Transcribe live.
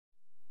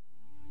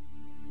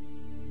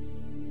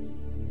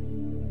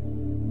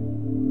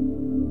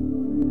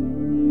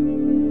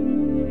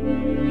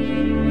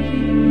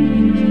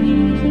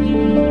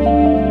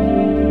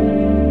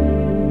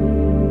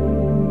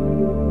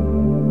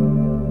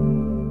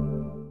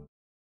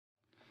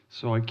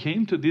So I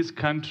came to this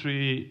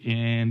country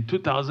in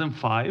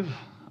 2005.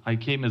 I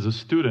came as a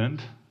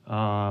student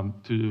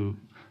to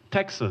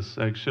Texas,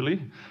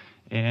 actually,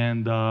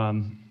 and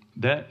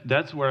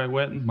that's where I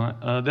went.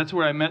 That's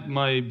where I met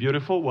my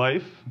beautiful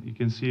wife. You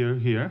can see her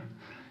here,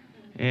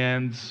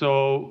 and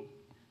so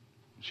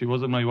she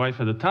wasn't my wife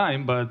at the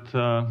time, but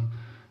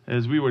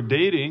as we were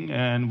dating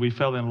and we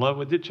fell in love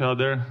with each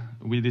other,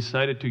 we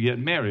decided to get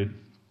married.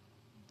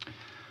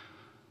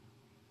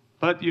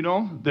 But you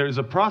know, there's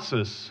a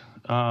process.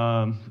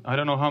 I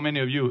don't know how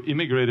many of you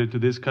immigrated to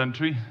this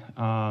country.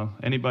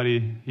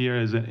 Anybody here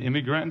is an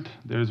immigrant?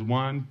 There's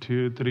one,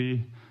 two,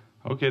 three.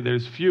 Okay,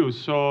 there's few.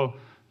 So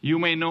you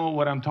may know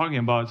what I'm talking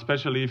about,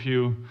 especially if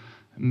you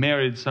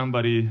married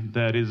somebody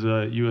that is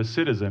a U.S.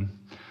 citizen.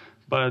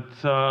 But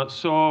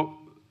so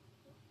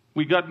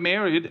we got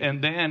married,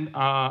 and then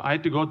I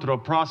had to go through a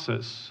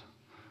process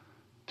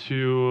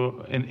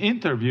to an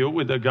interview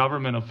with a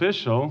government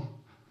official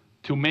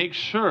to make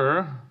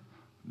sure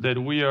that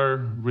we are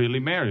really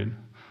married.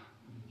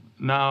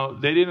 Now,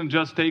 they didn't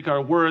just take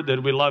our word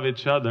that we love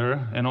each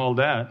other and all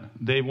that.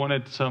 They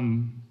wanted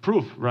some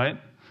proof,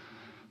 right?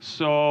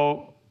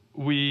 So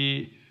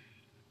we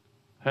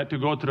had to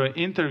go through an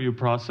interview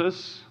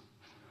process,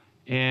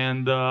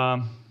 and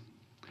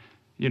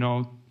you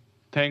know,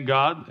 thank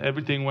God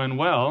everything went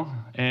well,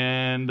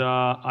 and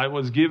I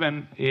was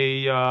given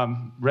a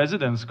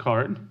residence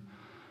card,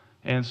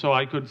 and so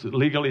I could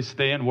legally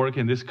stay and work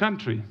in this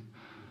country.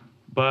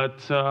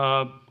 But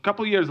a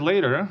couple years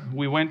later,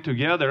 we went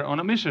together on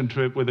a mission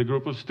trip with a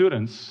group of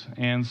students.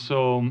 And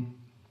so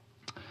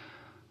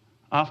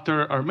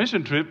after our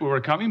mission trip, we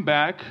were coming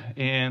back,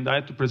 and I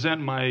had to present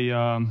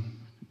my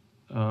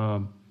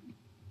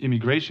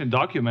immigration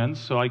documents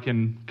so I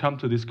can come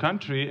to this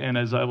country. And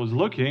as I was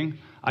looking,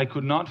 I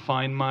could not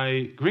find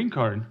my green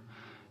card.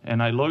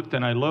 And I looked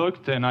and I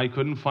looked, and I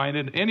couldn't find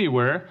it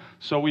anywhere.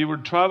 So we were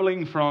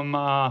traveling from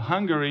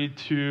Hungary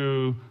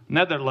to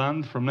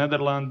Netherlands. From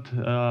Netherlands,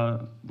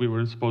 we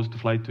were supposed to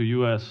fly to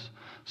U.S.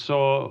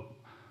 So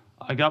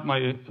I got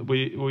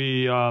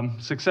we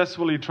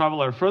successfully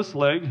traveled our first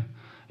leg,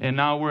 and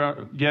now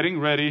we're getting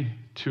ready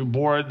to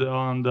board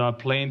on the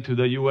plane to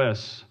the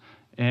U.S.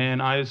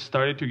 And I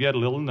started to get a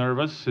little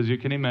nervous, as you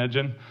can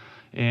imagine.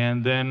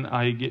 And then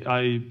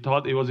I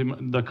thought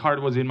the card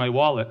was in my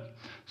wallet.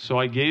 So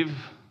I gave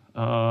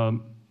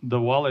the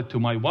wallet to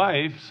my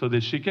wife so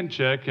that she can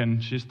check,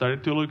 and she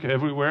started to look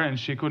everywhere, and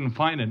she couldn't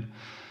find it.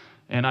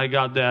 And I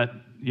got that,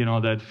 you know,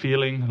 that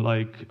feeling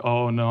like,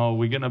 oh no,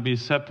 we're gonna be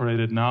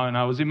separated now. And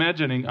I was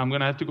imagining I'm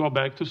gonna have to go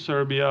back to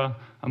Serbia,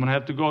 I'm gonna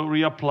have to go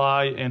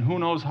reapply, and who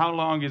knows how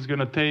long it's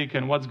gonna take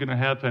and what's gonna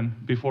happen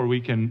before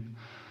we can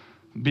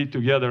be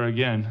together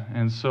again.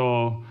 And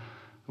so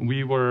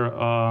we were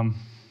a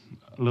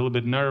little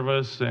bit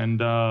nervous, and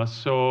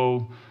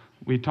so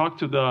we talked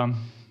to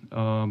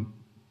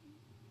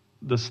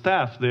the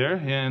staff there,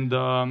 and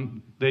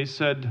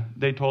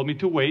they told me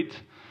to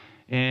wait,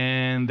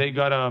 and they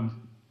got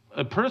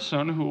a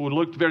person who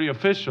looked very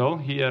official.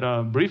 He had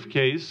a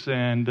briefcase,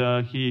 and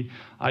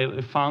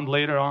I found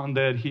later on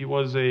that he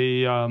was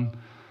an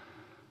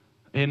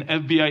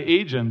FBI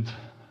agent,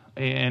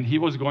 and he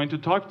was going to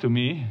talk to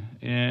me,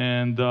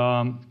 and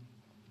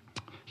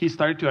he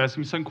started to ask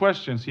me some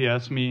questions. He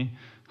asked me,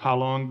 how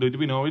long did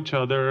we know each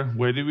other?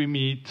 Where did we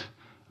meet?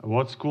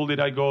 What school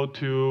did I go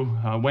to?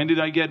 When did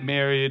I get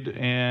married?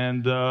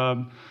 And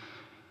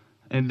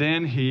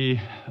then he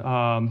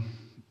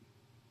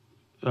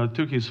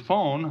took his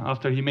phone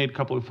after he made a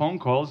couple of phone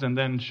calls, and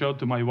then showed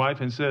to my wife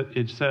and said,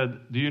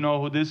 "Do you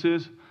know who this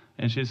is?"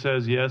 And she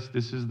says, "Yes,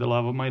 this is the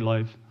love of my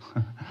life."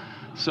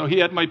 So he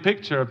had my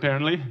picture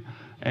apparently,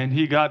 and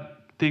he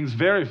got things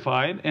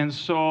verified, and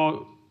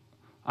so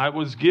I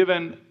was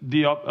given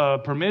the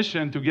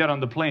permission to get on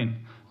the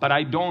plane. But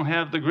I don't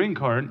have the green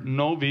card,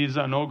 no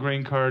visa, no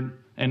green card,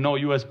 and no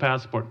U.S.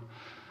 passport.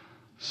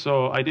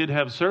 So I did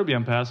have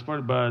Serbian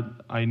passport, but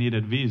I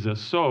needed visa.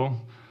 So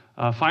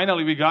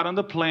finally we got on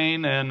the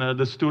plane, and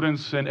the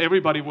students and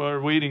everybody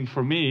were waiting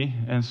for me.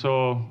 And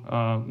so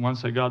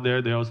once I got there,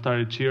 they all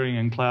started cheering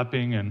and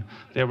clapping, and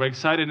they were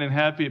excited and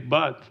happy.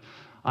 But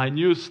I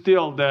knew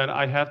still that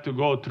I have to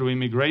go through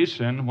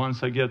immigration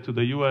once I get to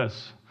the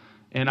U.S.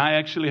 And I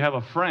actually have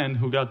a friend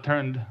who got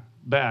turned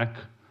back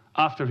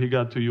after he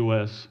got to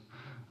U.S.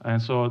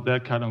 And so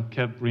that kind of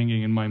kept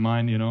ringing in my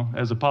mind, you know,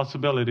 as a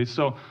possibility.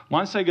 So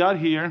once I got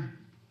here,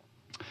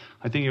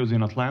 I think it was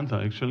in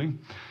Atlanta, actually,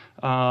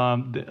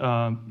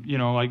 you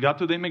know, I got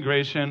to the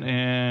immigration,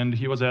 and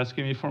he was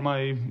asking me for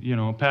my, you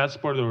know,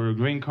 passport or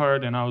green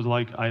card, and I was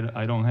like,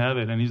 I don't have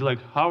it. And he's like,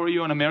 how are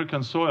you on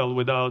American soil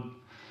without,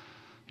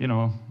 you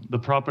know, the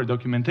proper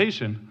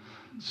documentation?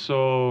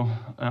 So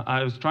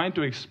I was trying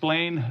to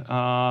explain,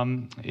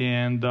 and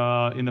in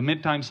the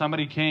meantime,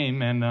 somebody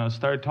came and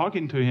started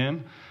talking to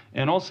him,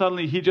 and all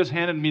suddenly he just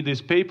handed me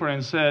this paper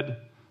and said,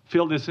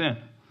 fill this in.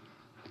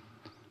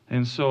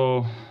 And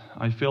so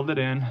I filled it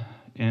in,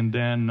 and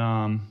then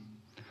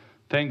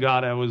thank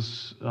God I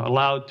was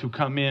allowed to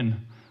come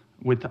in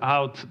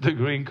without the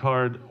green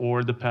card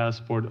or the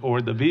passport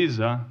or the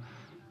visa.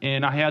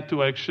 And I had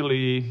to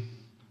actually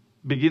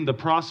begin the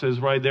process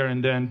right there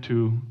and then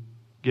to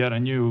get a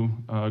new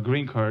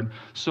green card.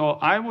 So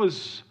I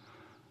was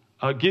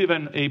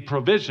given a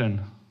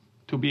provision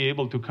to be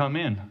able to come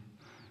in.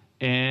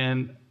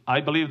 And I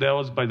believe that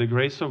was by the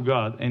grace of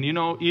God. And you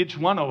know, each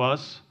one of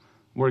us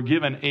were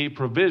given a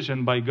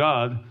provision by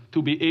God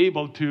to be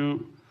able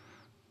to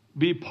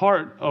be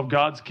part of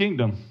God's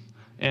kingdom.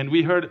 And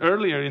we heard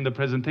earlier in the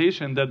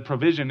presentation that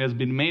provision has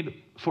been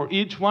made for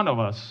each one of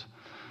us.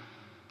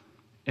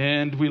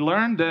 And we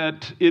learned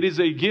that it is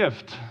a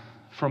gift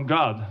from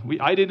God.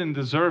 I didn't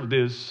deserve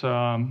this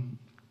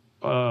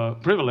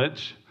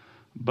privilege,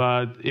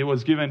 but it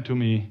was given to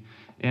me.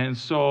 And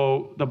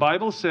so the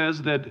Bible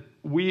says that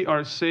we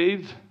are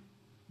saved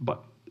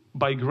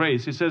by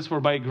grace. It says, "For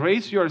by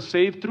grace you are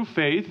saved through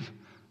faith,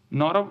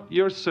 not of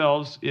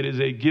yourselves. It is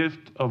a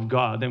gift of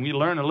God." And we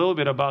learned a little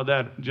bit about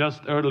that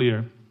just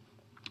earlier.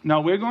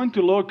 Now we're going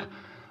to look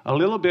a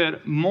little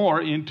bit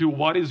more into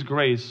what is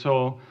grace.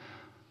 So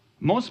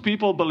most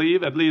people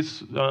believe, at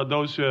least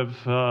those who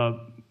have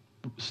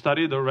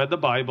studied or read the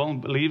Bible,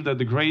 believe that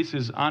the grace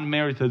is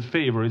unmerited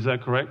favor. Is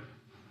that correct?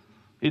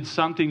 It's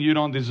something you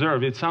don't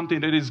deserve. It's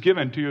something that is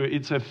given to you.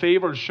 It's a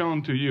favor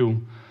shown to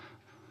you.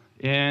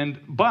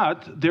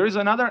 But there is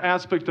another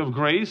aspect of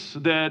grace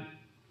that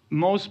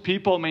most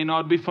people may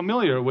not be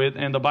familiar with,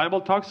 and the Bible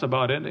talks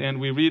about it, and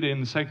we read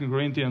in 2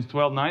 Corinthians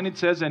 12:9, it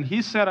says, "And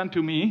he said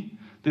unto me,"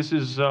 this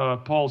is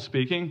Paul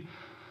speaking,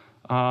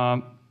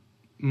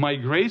 "My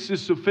grace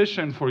is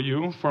sufficient for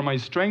you, for my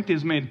strength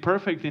is made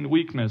perfect in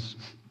weakness.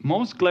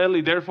 Most gladly,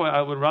 therefore,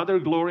 I would rather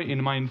glory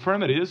in my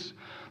infirmities,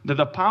 that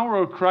the power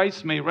of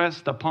Christ may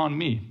rest upon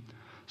me."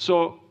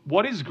 So,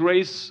 what is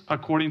grace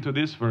according to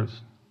this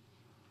verse?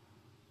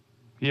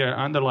 Here,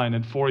 underline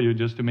it for you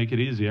just to make it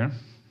easier.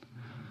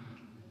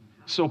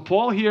 So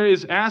Paul here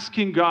is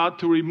asking God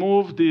to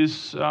remove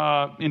this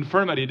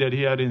infirmity that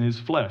he had in his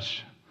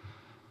flesh.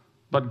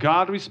 But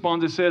God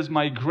responds and says,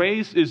 "My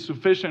grace is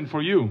sufficient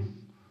for you."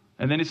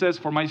 And then he says,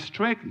 "For my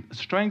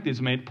strength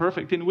is made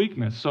perfect in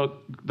weakness." So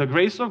the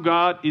grace of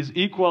God is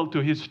equal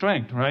to his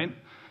strength, right?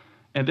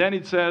 And then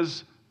it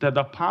says that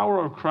the power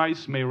of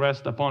Christ may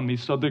rest upon me.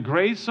 So the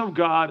grace of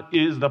God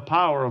is the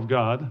power of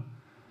God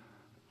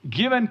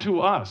given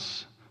to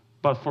us.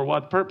 But for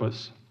what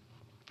purpose?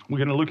 We're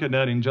going to look at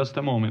that in just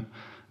a moment.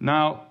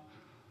 Now,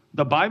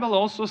 the Bible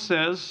also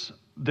says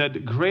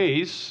that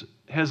grace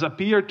has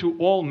appeared to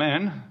all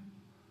men,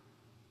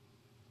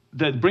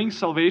 that brings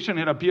salvation,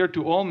 had appeared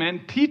to all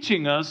men,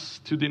 teaching us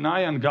to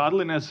deny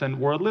ungodliness and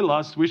worldly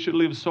lust. We should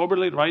live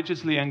soberly,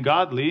 righteously, and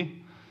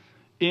godly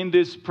in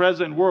this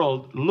present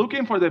world,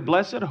 looking for the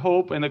blessed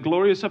hope and the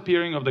glorious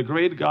appearing of the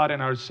great God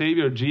and our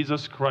Savior,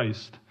 Jesus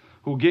Christ,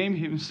 who gave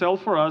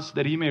himself for us,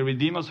 that he may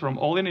redeem us from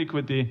all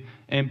iniquity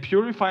and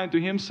purify unto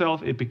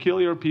himself a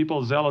peculiar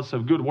people zealous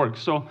of good works.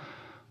 So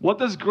what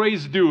does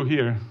grace do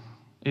here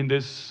in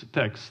this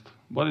text?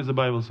 What does the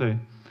Bible say?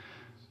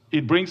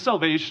 It brings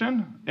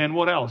salvation, and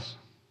what else?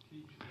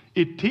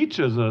 It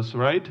teaches us,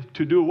 right,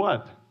 to do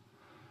what?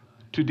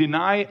 To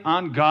deny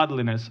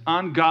ungodliness,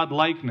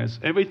 ungodlikeness,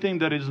 everything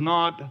that is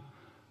not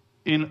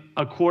in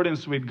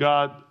accordance with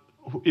God,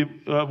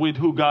 with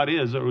who God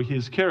is or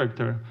his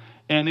character.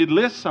 And it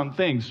lists some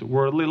things,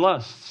 worldly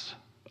lusts.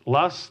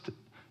 Lust,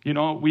 you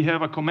know, we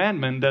have a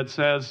commandment that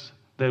says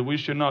that we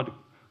should not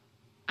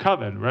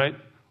covet, right?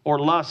 Or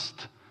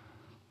lust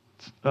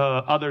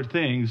other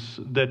things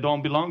that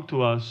don't belong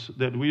to us,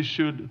 that we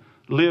should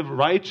live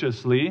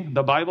righteously.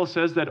 The Bible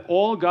says that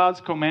all God's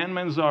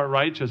commandments are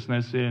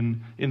righteousness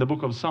in the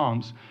book of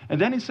Psalms. And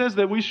then it says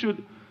that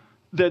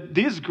that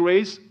this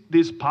grace,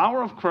 this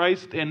power of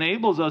Christ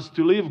enables us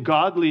to live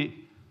godly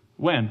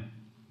when?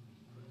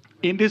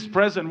 In this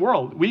present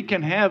world. We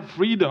can have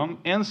freedom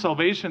and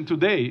salvation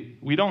today.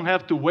 We don't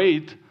have to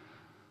wait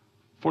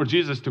for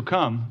Jesus to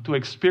come to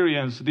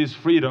experience this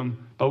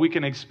freedom, but we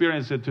can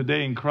experience it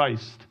today in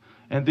Christ.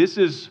 And this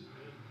is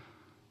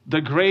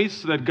the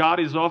grace that God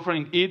is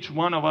offering each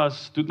one of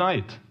us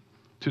tonight,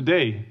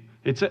 today.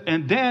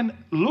 And then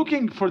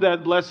looking for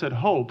that blessed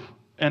hope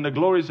and the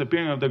glorious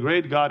appearing of the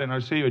great God and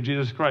our Savior,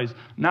 Jesus Christ.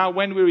 Now,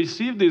 when we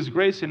receive this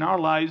grace in our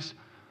lives,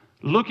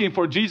 looking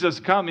for Jesus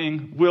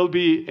coming will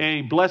be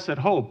a blessed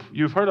hope.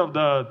 You've heard of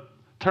the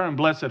term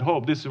blessed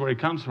hope. This is where it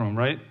comes from,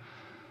 right?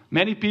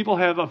 Many people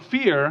have a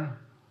fear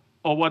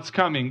of what's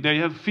coming. They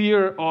have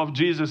fear of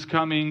Jesus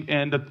coming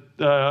and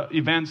the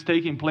events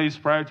taking place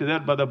prior to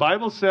that. But the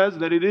Bible says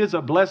that it is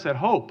a blessed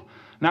hope.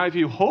 Now, if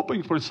you're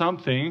hoping for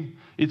something,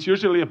 it's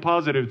usually a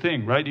positive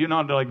thing, right? You're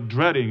not like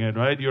dreading it,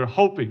 right? You're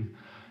hoping.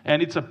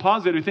 And it's a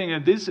positive thing.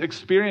 And this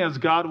experience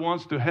God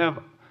wants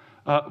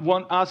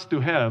us to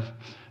have.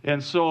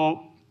 And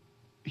so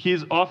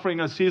he's offering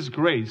us his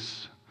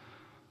grace.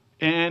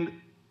 And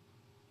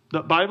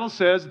the Bible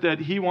says that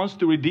he wants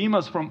to redeem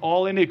us from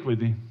all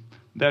iniquity.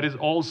 That is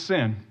all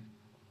sin.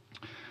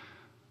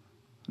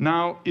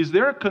 Now, is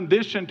there a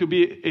condition to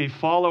be a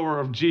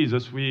follower of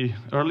Jesus? We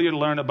earlier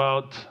learned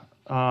about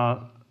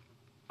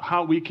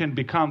how we can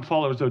become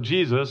followers of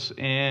Jesus.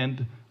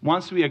 And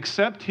once we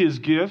accept his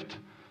gift,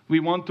 we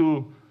want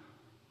to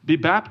be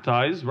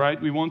baptized,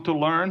 right? We want to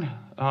learn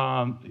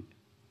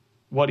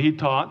what he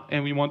taught,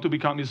 and we want to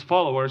become his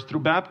followers through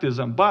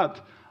baptism.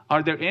 But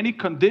are there any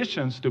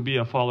conditions to be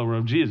a follower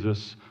of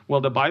Jesus?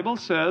 Well, the Bible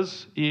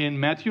says in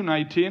Matthew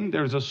 19,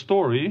 there's a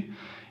story,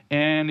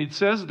 and it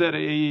says that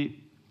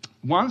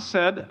one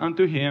said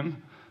unto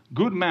him,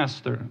 Good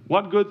master,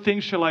 what good thing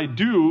shall I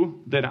do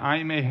that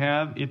I may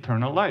have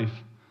eternal life?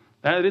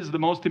 That is the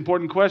most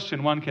important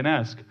question one can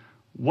ask.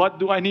 What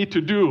do I need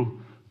to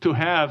do to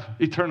have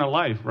eternal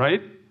life,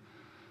 right?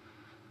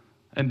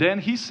 And then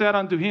he said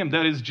unto him,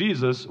 that is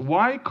Jesus,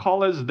 Why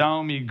callest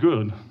thou me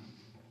good?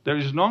 There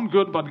is none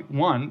good but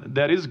one,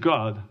 that is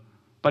God.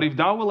 But if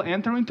thou wilt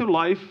enter into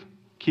life,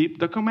 keep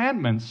the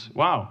commandments.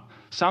 Wow.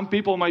 Some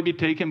people might be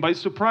taken by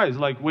surprise,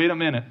 like, wait a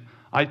minute.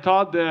 I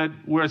thought that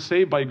we're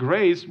saved by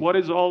grace. What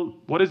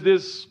is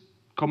this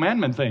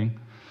commandment thing?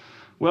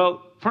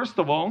 Well, first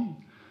of all,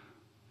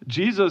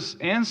 Jesus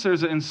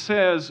answers and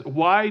says,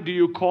 Why do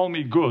you call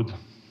me good?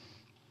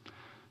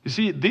 You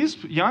see,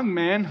 this young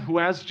man who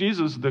asked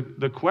Jesus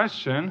the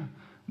question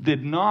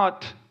did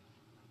not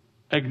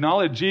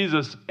acknowledge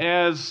Jesus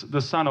as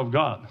the Son of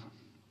God.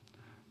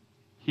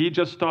 He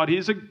just thought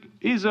he's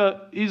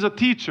a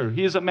teacher,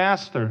 he's a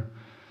master.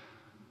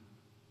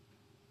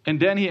 And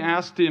then he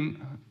asked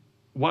him,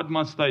 What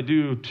must I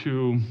do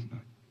to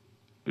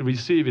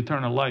receive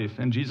eternal life?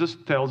 And Jesus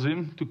tells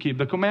him to keep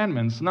the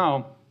commandments.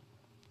 Now,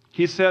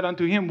 he said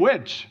unto him,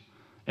 Which?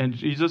 And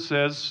Jesus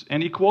says,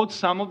 and he quotes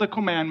some of the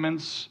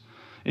commandments.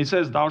 He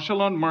says, Thou shalt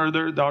not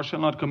murder, thou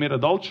shalt not commit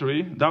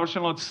adultery, thou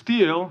shalt not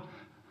steal,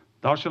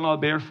 thou shalt not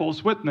bear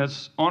false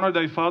witness, honor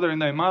thy father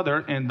and thy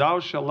mother, and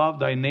thou shalt love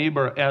thy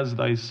neighbor as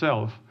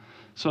thyself.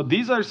 So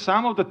these are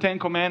some of the 10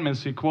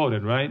 commandments he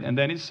quoted, right? And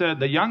then he said,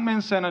 The young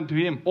man said unto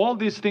him, All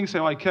these things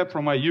have I kept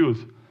from my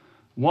youth.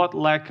 What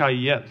lack I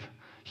yet?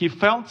 He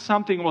felt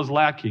something was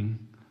lacking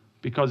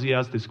because he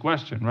asked this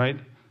question, right?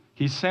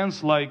 He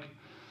sensed like,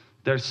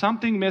 there's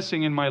something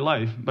missing in my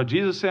life. But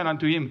Jesus said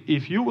unto him,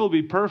 If you will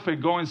be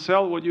perfect, go and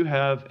sell what you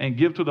have and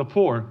give to the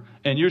poor,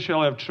 and you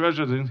shall have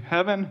treasures in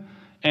heaven,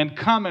 and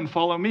come and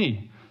follow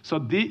me. So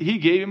he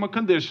gave him a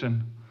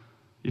condition.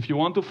 If you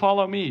want to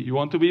follow me, you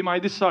want to be my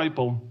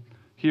disciple,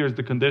 here's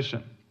the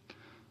condition.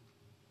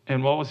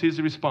 And what was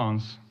his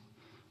response?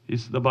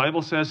 The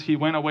Bible says he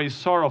went away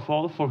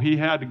sorrowful, for he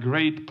had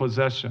great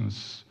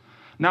possessions.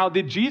 Now,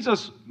 did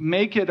Jesus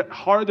make it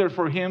harder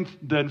for him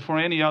than for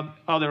any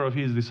other of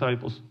his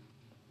disciples?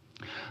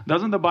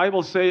 Doesn't the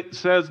Bible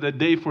says that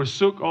they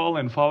forsook all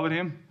and followed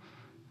him?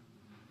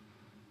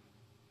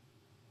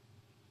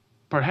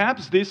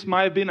 Perhaps this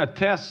might have been a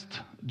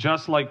test,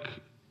 just like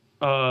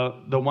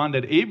the one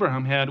that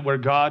Abraham had, where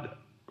God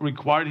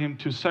required him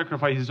to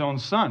sacrifice his own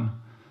son,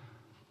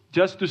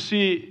 just to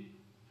see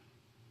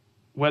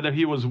whether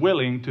he was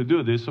willing to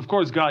do this. Of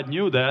course, God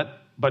knew that,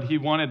 but he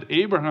wanted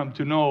Abraham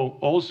to know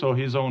also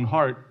his own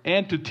heart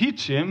and to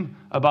teach him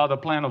about the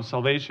plan of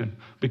salvation,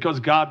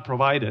 because God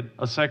provided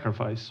a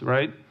sacrifice,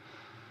 right?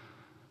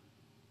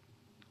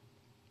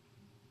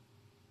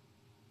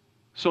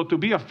 So to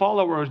be a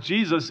follower of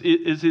Jesus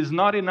is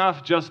not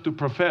enough just to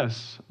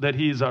profess that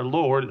he is our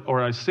Lord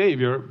or our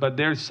Savior, but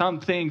there's some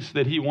things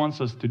that he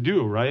wants us to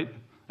do, right?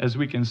 As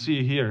we can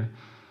see here.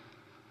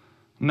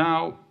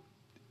 Now,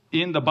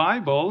 in the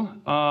Bible,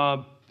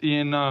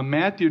 in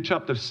Matthew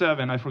chapter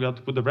 7, I forgot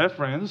to put the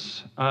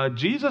reference,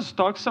 Jesus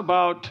talks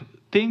about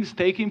things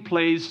taking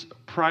place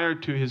prior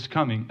to his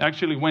coming,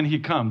 actually when he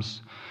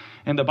comes.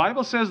 And the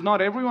Bible says, not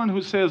everyone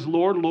who says,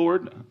 Lord,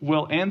 Lord,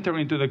 will enter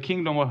into the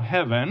kingdom of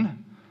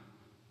heaven,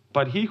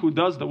 but he who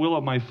does the will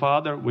of my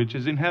Father which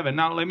is in heaven.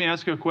 Now, let me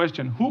ask you a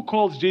question. Who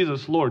calls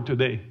Jesus Lord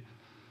today?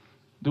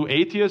 Do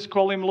atheists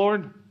call him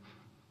Lord?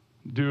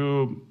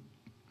 Do,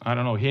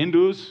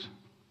 Hindus?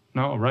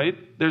 No,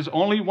 right? There's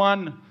only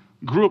one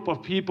group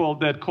of people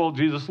that call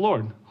Jesus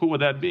Lord. Who would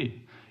that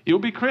be? It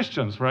would be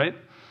Christians, right?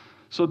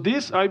 So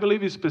this, I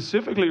believe, is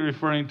specifically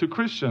referring to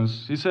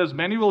Christians. He says,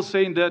 many will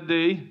say in that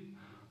day,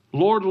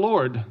 Lord,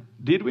 Lord,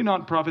 did we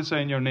not prophesy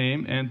in your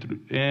name,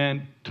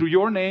 and through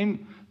your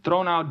name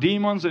thrown out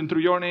demons, and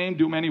through your name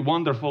do many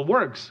wonderful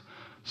works?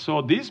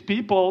 So these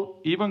people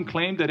even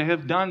claim that they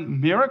have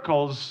done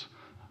miracles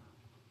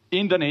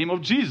in the name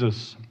of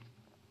Jesus.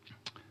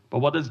 But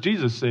what does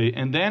Jesus say?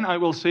 And then I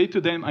will say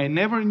to them, I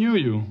never knew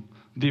you.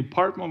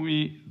 Depart from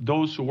me,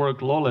 those who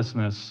work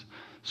lawlessness.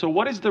 So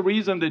what is the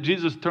reason that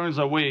Jesus turns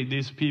away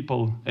these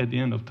people at the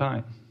end of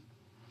time?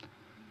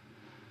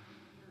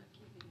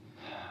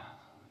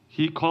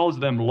 He calls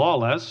them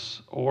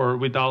lawless, or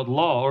without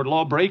law, or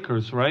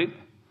lawbreakers, right?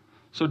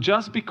 So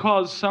just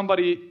because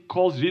somebody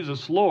calls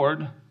Jesus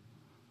Lord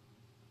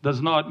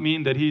does not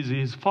mean that he's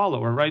his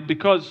follower, right?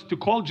 Because to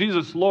call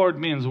Jesus Lord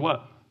means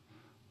what?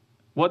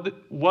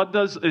 What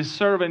does a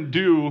servant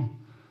do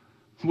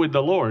with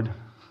the Lord?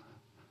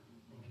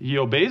 He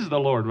obeys the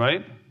Lord,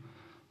 right?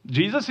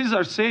 Jesus is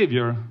our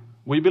Savior.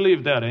 We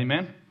believe that,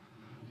 amen?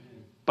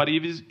 But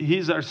if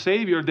he's our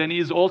Savior, then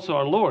he's also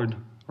our Lord,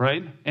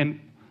 right? And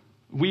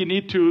we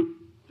need to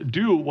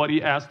do what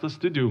he asked us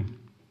to do.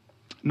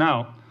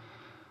 Now,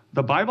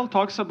 the Bible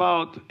talks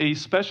about a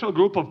special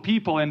group of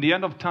people in the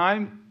end of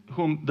time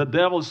whom the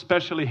devil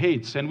especially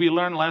hates. And we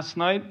learned last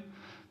night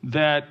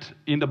that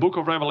in the book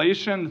of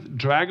Revelation,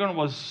 dragon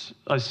was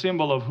a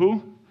symbol of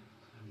who?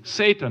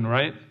 Satan,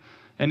 right?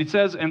 And it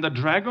says, and the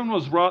dragon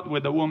was wrought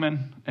with the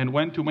woman and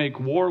went to make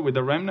war with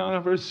the remnant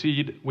of her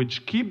seed,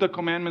 which keep the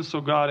commandments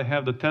of God and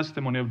have the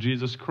testimony of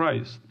Jesus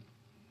Christ.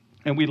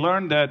 And we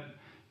learned that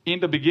in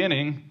the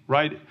beginning,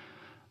 right,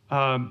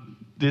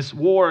 this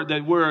war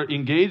that we're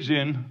engaged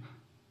in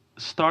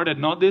started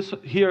not this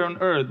here on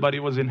earth, but it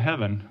was in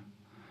heaven.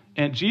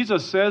 And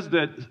Jesus says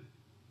that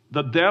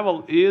the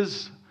devil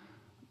is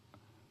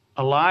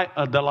a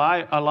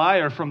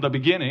liar from the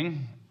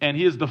beginning, and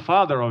he is the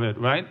father of it,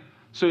 right?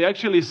 So he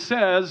actually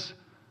says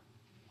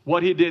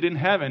what he did in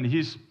heaven.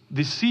 He's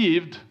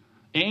deceived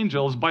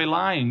angels by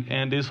lying,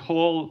 and this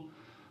whole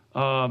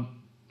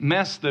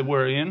mess that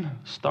we're in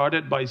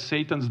started by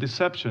Satan's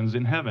deceptions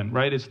in heaven,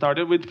 right? It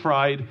started with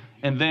pride,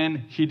 and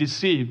then he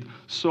deceived.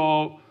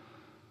 So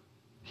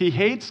he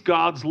hates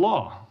God's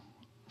law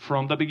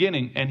from the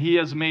beginning, and he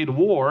has made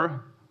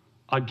war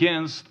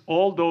against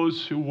all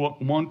those who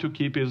want to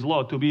keep his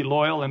law, to be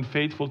loyal and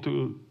faithful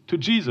to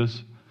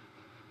Jesus.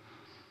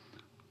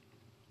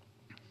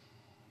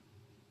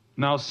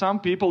 Now, some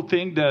people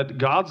think that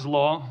God's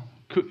law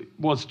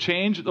was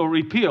changed or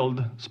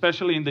repealed,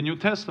 especially in the New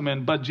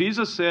Testament, but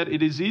Jesus said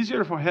it is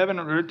easier for heaven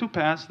and earth to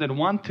pass than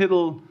one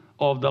tittle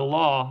of the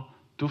law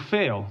to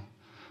fail.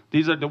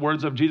 These are the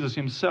words of Jesus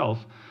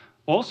himself.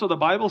 Also, the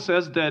Bible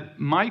says that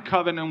my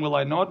covenant will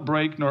I not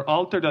break, nor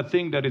alter the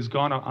thing that is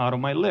gone out of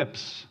my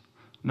lips.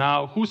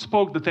 Now, who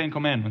spoke the Ten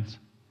Commandments?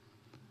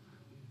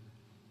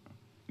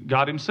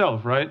 God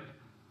himself, right?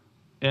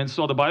 And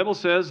so the Bible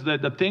says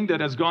that the thing that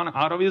has gone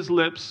out of his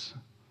lips,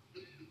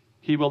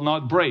 he will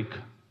not break.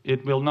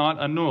 It will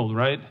not annul,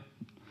 right?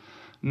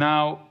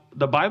 Now,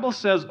 the Bible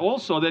says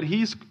also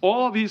that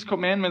all of his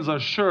commandments are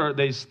sure,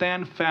 they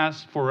stand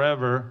fast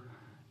forever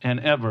and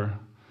ever.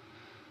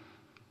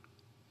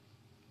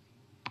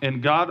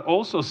 And God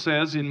also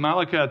says in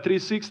Malachi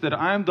 3:6 that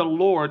I am the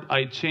Lord,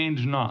 I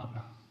change not.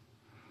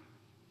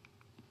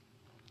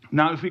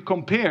 Now, if we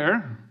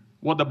compare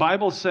what the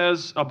Bible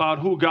says about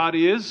who God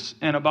is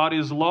and about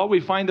his law,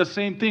 we find the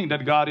same thing,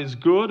 that God is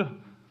good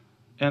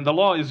and the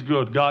law is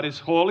good. God is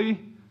holy,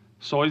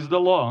 so is the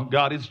law.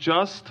 God is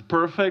just,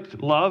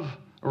 perfect, love,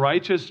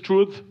 righteous,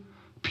 truth,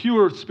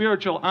 pure,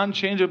 spiritual,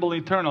 unchangeable,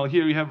 eternal.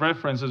 Here you have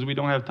references. We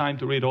don't have time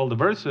to read all the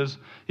verses.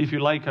 If you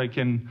like, I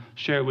can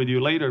share with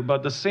you later.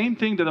 But the same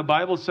thing that the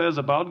Bible says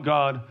about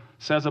God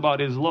says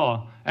about his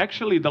law.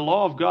 Actually, the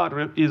law of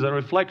God is a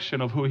reflection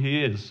of who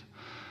he is.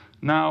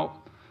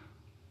 Now,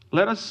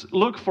 let us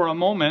look for a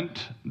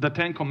moment the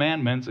Ten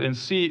Commandments and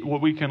see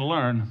what we can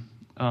learn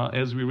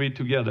as we read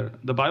together.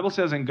 The Bible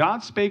says, and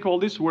God spake all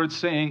these words,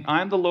 saying,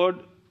 I am the Lord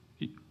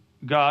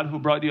God who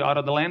brought you out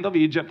of the land of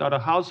Egypt, out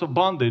of the house of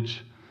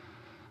bondage.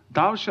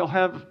 Thou shalt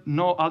have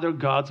no other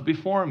gods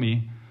before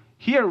me.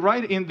 Here,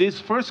 right in this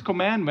first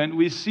commandment,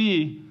 we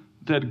see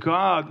that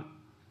God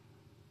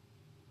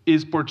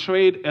is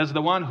portrayed as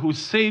the one who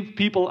saved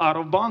people out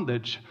of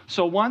bondage.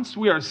 So once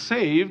we are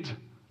saved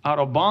out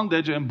of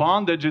bondage, and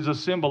bondage is a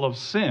symbol of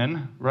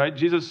sin, right?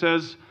 Jesus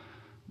says,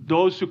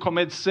 those who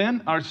commit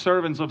sin are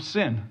servants of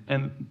sin,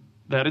 and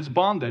that is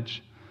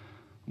bondage.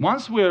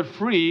 Once we are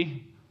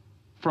free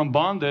from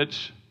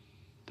bondage,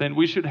 then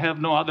we should have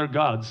no other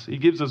gods. He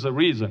gives us a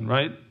reason,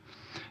 right?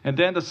 And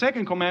then the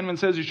second commandment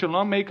says, you shall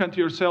not make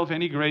unto yourself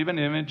any graven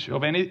image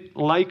of any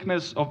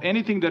likeness of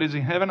anything that is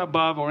in heaven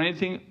above, or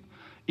anything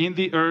in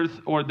the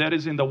earth, or that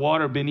is in the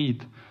water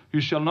beneath.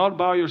 You shall not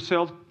bow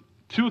yourself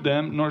to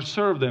them, nor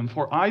serve them.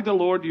 For I, the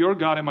Lord your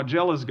God, am a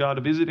jealous God,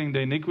 visiting the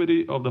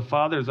iniquity of the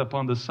fathers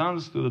upon the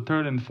sons to the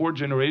third and fourth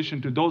generation,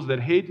 to those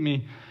that hate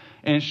me,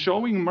 and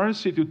showing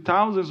mercy to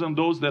thousands of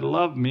those that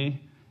love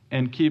me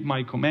and keep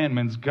my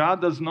commandments.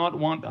 God does not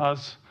want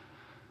us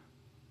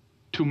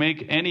to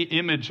make any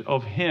image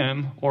of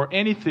him or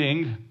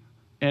anything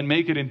and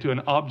make it into an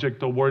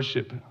object of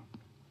worship,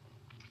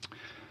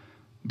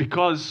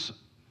 because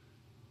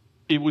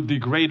it would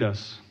degrade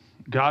us.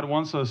 God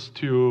wants us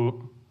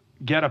to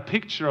get a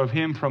picture of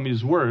him from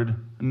his word,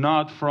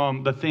 not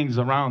from the things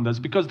around us,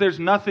 because there's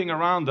nothing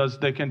around us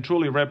that can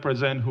truly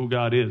represent who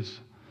God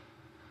is.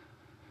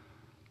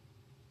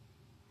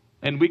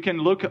 And we can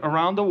look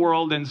around the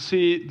world and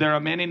see there are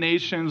many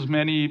nations,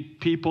 many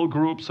people,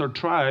 groups, or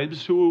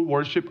tribes who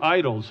worship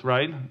idols,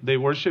 right? They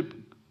worship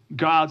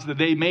gods that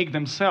they make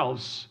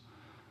themselves.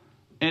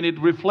 And it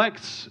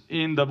reflects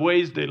in the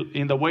way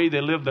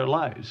they live their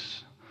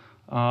lives,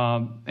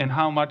 and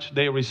how much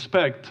they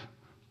respect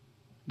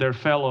their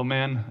fellow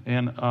men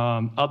and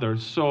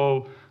others.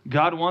 So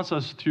God wants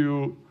us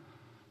to,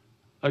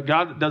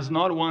 God does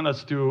not want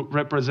us to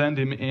represent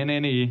him in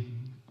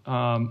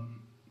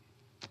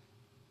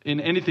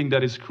anything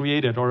that is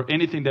created or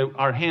anything that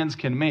our hands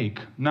can make.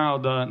 Now,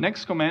 the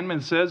next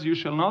commandment says, you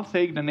shall not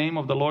take the name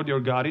of the Lord your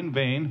God in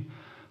vain,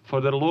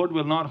 for the Lord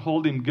will not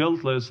hold him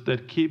guiltless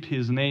that keep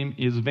his name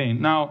is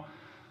vain. Now,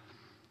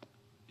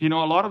 you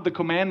know, a lot of the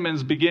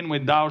commandments begin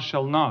with thou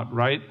shalt not,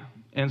 right?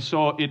 And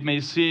so it may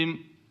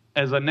seem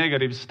as a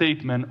negative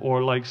statement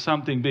or like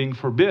something being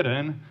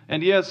forbidden.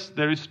 And yes,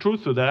 there is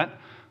truth to that.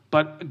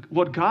 But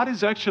what God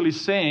is actually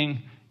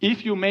saying,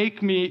 if you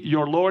make me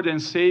your Lord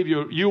and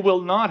Savior, you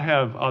will not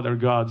have other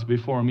gods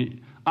before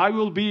me. I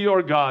will be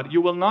your God.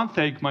 You will not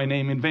take my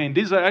name in vain.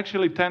 These are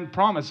actually 10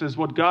 promises.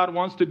 What God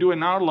wants to do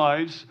in our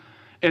lives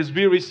as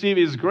we receive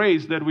His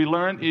grace, that we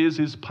learn is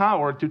His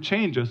power to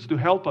change us, to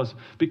help us,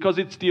 because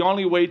it's the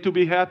only way to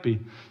be happy.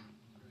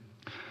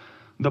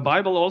 The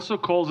Bible also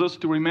calls us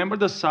to remember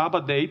the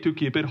Sabbath day to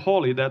keep it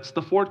holy. That's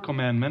the 4th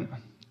commandment.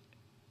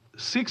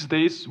 6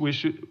 days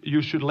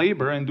you should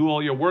labor and do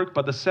all your work,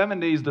 but the 7th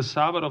day is the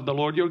Sabbath of the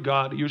Lord your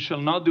God. You shall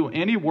not do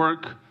any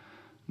work,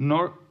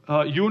 nor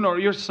you nor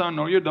your son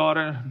nor your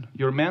daughter,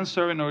 your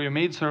manservant nor your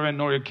maidservant,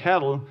 nor your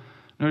cattle,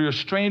 nor your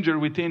stranger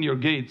within your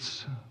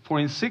gates. For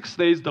in 6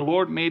 days the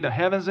Lord made the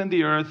heavens and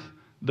the earth,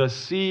 the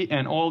sea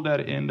and all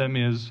that in them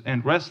is,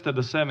 and rested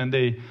the 7th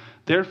day.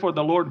 Therefore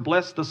the Lord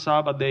blessed the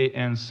Sabbath day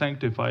and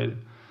sanctified it.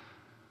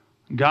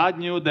 God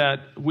knew that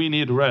we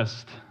need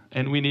rest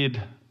and we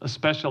need a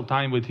special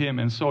time with Him.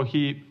 And so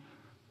He,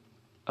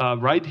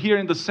 right here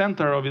in the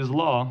center of His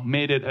law,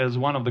 made it as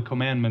one of the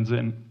commandments.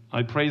 And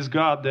I praise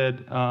God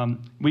that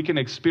we can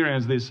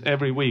experience this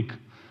every week.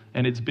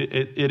 And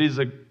it is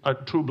a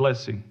true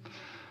blessing.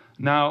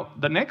 Now,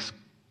 the next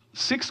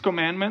 6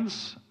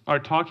 commandments are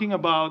talking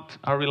about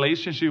our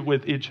relationship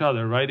with each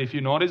other, right? If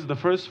you notice, the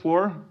first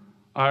 4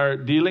 are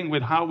dealing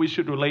with how we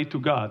should relate to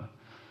God.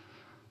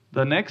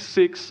 The next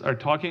 6 are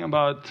talking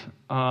about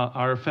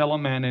our fellow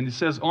man. And it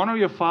says, honor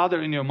your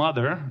father and your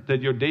mother,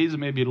 that your days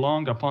may be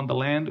long upon the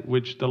land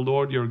which the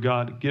Lord your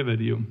God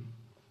giveth you.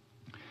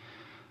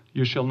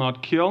 You shall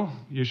not kill.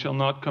 You shall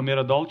not commit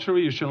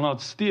adultery. You shall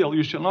not steal.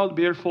 You shall not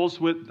bear false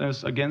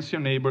witness against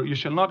your neighbor. You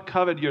shall not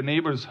covet your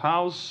neighbor's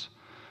house,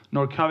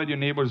 nor covet your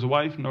neighbor's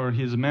wife, nor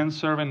his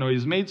manservant, nor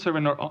his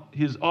maidservant, nor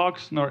his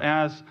ox, nor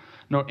ass,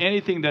 nor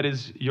anything that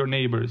is your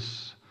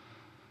neighbor's.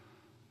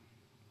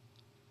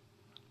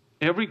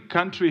 Every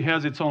country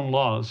has its own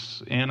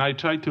laws, and I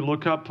tried to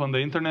look up on the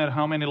internet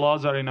how many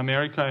laws are in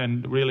America,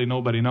 and really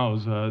nobody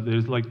knows.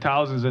 There's like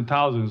thousands and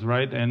thousands,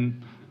 right?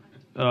 And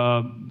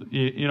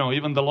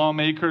even the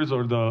lawmakers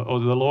or the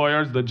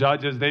lawyers, the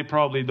judges, they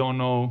probably don't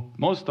know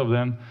most of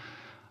them.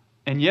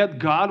 And yet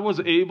God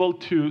was able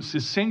to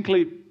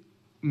succinctly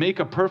make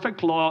a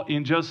perfect law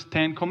in just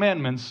 10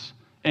 commandments.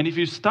 And if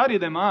you study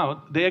them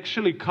out, they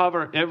actually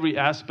cover every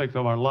aspect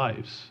of our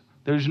lives.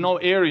 There's no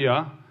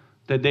area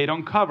that they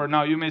don't cover.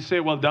 Now, you may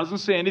say, well, it doesn't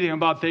say anything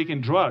about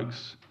taking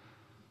drugs.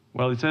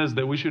 Well, it says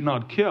that we should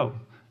not kill.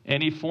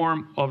 Any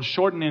form of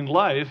shortening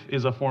life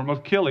is a form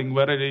of killing,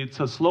 whether it's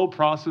a slow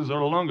process or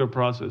a longer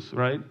process,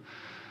 right?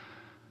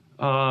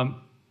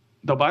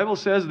 The Bible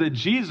says that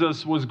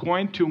Jesus was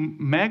going to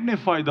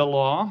magnify the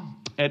law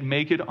and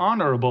make it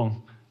honorable.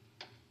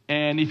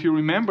 And if you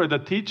remember the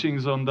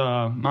teachings on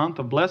the Mount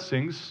of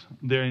Blessings,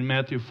 there in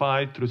Matthew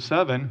 5 through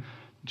 7,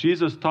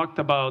 Jesus talked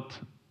about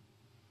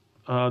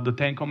the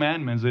 10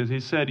 Commandments. As He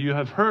said, you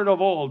have heard of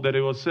all that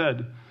it was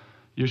said,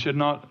 you should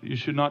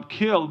not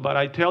kill, but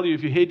I tell you,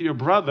 if you hate your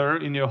brother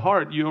in your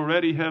heart, you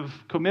already have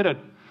committed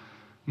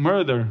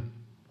murder.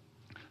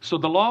 So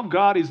the law of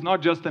God is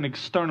not just an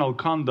external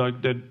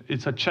conduct, that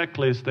it's a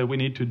checklist that we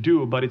need to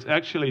do, but it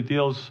actually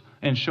deals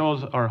and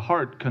shows our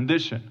heart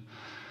condition.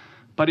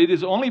 But it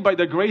is only by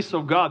the grace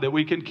of God that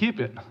we can keep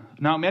it.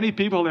 Now, many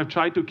people have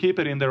tried to keep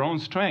it in their own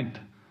strength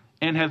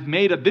and have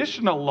made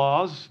additional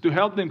laws to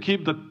help them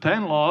keep the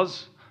 10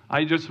 laws.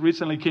 I just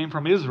recently came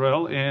from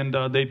Israel, and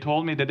they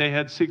told me that they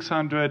had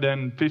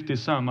 650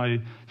 some,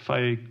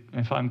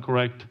 if I'm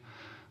correct,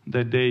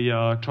 that they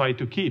tried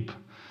to keep.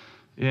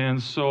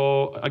 And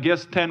so I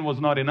guess 10 was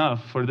not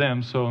enough for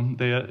them, so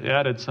they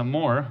added some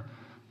more.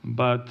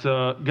 But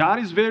God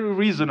is very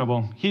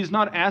reasonable. He's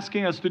not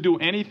asking us to do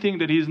anything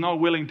that He's not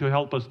willing to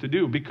help us to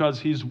do,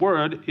 because His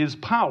word is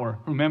power.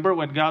 Remember,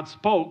 when God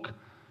spoke,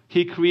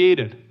 He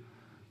created.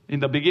 In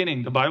the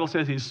beginning, the Bible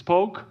says He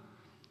spoke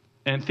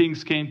and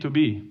things came to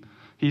be.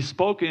 He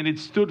spoke and it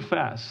stood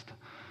fast.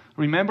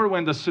 Remember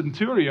when the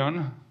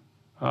centurion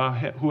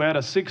who had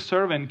a sick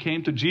servant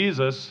came to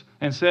Jesus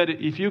and said,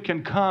 if you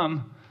can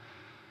come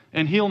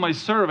and heal my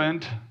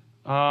servant.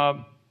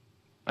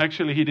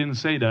 Actually, he didn't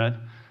say that.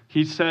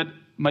 He said,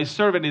 my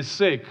servant is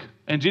sick.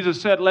 And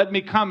Jesus said, let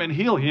me come and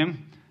heal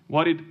him.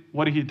 What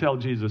did he tell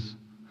Jesus?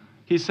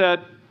 He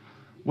said,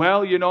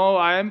 well,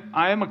 I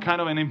am a kind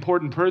of an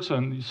important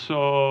person,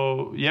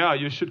 so yeah,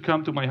 you should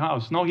come to my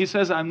house. No, he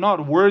says, I'm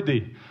not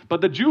worthy. But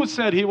the Jews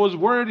said he was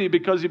worthy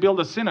because he built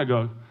a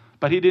synagogue.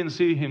 But he didn't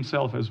see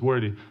himself as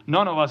worthy.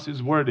 None of us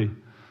is worthy.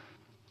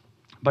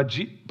 But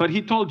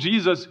he told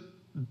Jesus,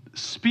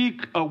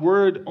 speak a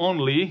word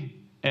only,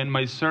 and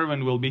my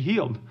servant will be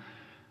healed.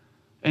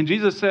 And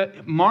Jesus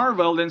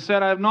marveled and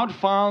said, I have not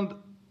found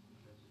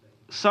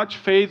such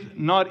faith,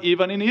 not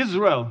even in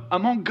Israel,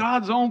 among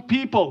God's own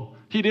people.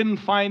 He didn't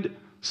find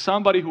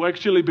somebody who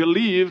actually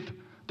believed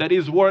that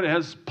His word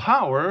has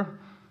power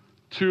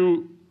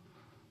to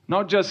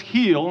not just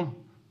heal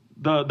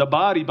the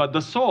body, but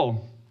the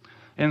soul.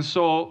 And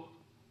so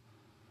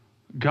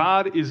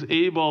God is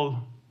able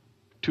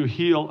to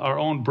heal our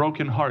own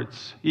broken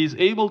hearts. He's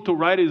able to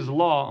write His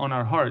law on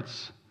our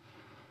hearts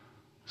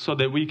so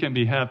that we can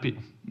be happy.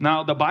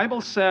 Now, the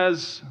Bible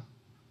says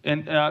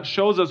and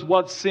shows us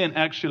what sin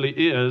actually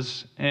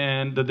is.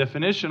 And the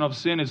definition of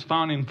sin is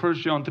found in 1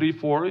 John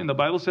 3:4. And the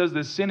Bible says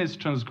that sin is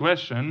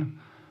transgression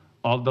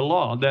of the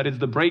law. That is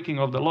the breaking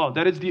of the law.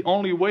 That is the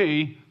only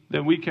way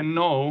that we can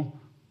know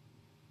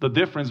the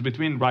difference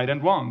between right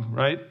and wrong,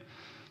 right?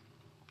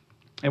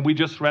 And we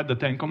just read the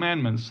Ten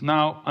Commandments.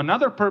 Now,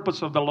 another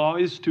purpose of the law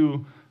is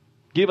to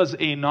give us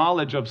a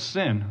knowledge of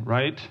sin,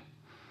 right?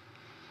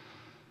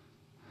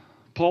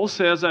 Paul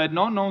says, I had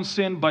not known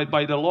sin by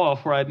the law,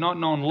 for I had not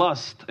known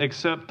lust,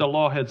 except the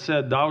law had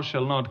said, thou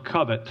shalt not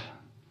covet.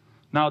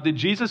 Now, did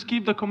Jesus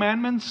keep the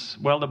commandments?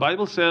 Well, the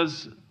Bible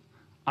says,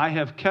 I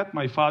have kept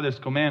my Father's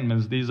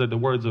commandments. These are the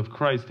words of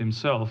Christ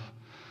Himself.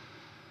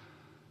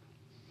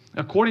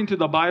 According to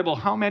the Bible,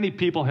 how many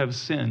people have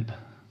sinned?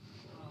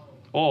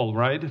 All,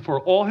 right? For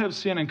all have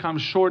sinned and come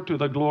short to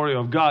the glory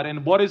of God.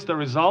 And what is the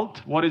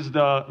result? What is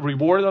the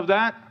reward of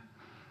that?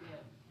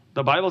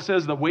 The Bible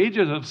says the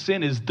wages of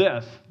sin is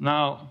death.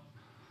 Now,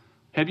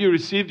 have you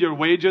received your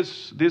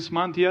wages this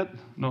month yet?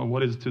 No,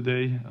 what is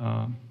today?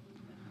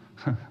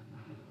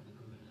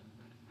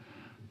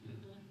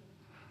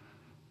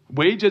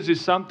 Wages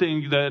is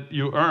something that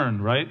you earn,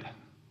 right?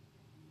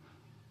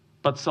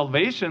 But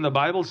salvation, the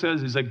Bible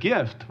says, is a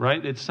gift,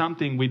 right? It's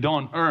something we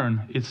don't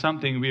earn. It's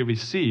something we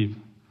receive.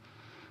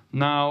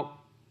 Now,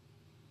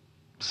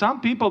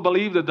 some people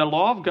believe that the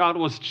law of God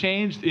was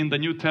changed in the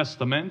New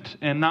Testament,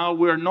 and now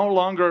we're no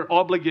longer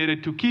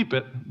obligated to keep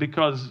it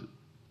because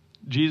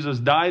Jesus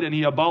died and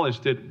He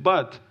abolished it.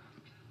 But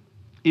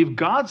if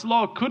God's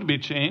law could be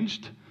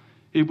changed,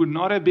 it would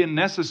not have been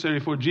necessary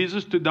for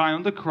Jesus to die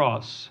on the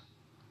cross.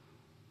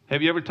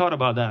 Have you ever thought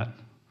about that?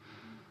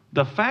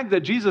 The fact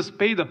that Jesus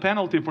paid the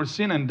penalty for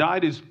sin and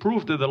died is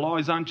proof that the law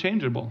is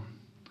unchangeable.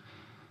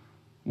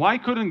 Why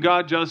couldn't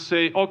God just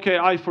say, okay,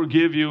 I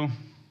forgive you.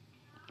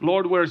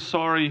 Lord, we're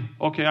sorry.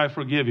 Okay, I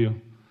forgive you.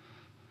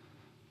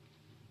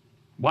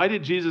 Why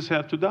did Jesus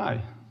have to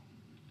die?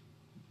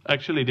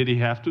 Actually, did He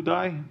have to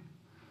die?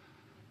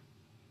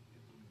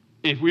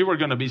 If we were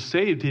going to be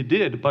saved, He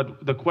did.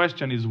 But the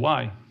question is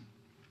why?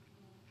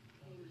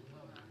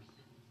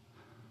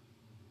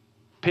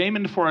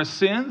 Payment for our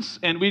sins.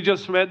 And we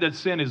just read that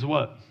sin is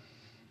what?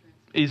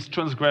 Is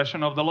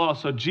transgression of the law.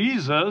 So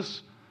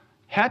Jesus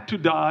had to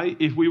die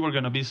if we were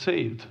going to be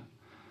saved.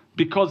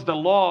 Because the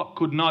law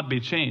could not be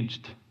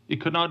changed. It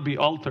could not be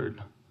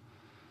altered.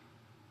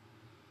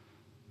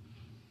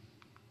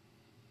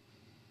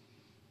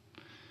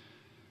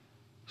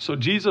 So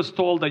Jesus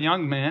told the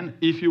young man,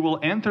 if you will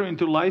enter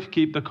into life,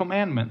 keep the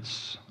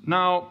commandments.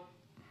 Now,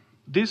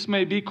 this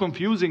may be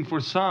confusing for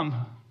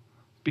some,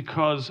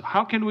 because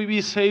how can we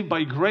be saved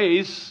by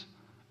grace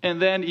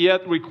and then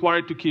yet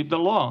required to keep the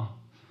law?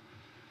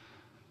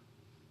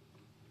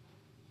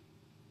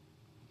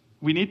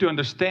 We need to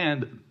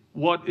understand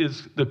what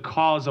is the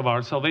cause of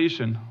our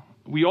salvation.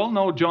 We all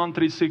know John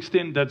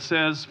 3:16 that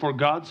says, for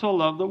God so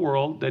loved the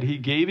world that He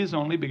gave His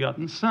only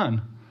begotten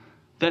Son,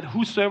 that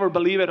whosoever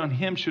believeth on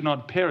Him should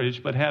not perish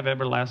but have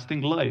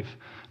everlasting life.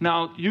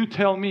 Now, you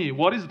tell me,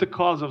 what is the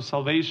cause of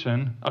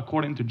salvation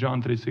according to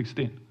John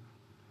 3:16?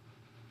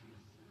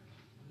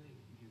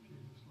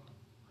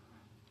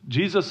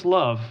 Jesus'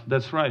 love,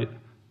 that's right.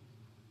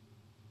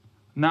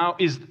 Now,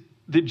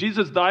 did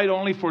Jesus die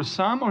only for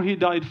some or He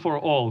died for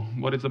all?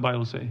 What does the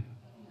Bible say?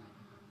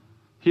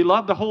 He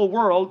loved the whole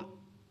world.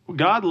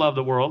 God loved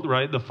the world,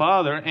 right? The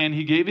Father, and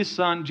He gave His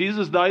Son.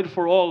 Jesus died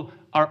for all.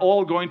 Are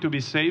all going to be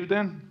saved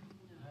then?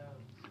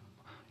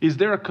 Is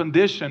there a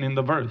condition in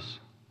the verse?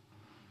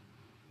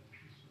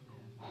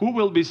 Who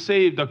will be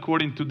saved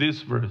according to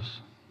this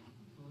verse?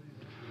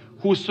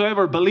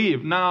 Whosoever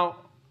believe. Now,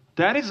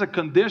 that is a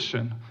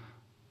condition.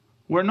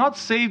 We're not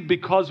saved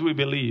because we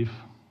believe.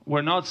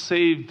 We're not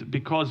saved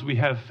because we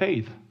have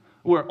faith.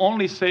 We're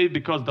only saved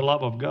because of the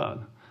love of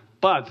God.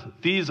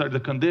 But these are the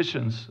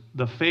conditions.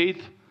 The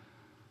faith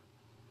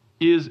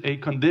is a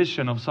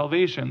condition of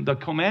salvation. The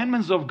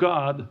commandments of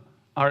God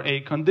are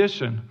a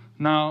condition.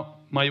 Now,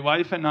 my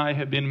wife and I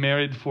have been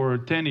married for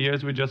 10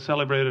 years. We just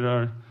celebrated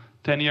our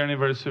 10-year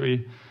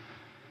anniversary.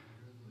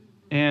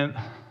 And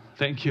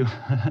thank you.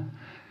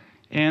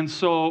 And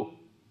so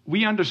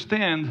we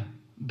understand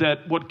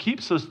that what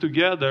keeps us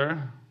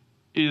together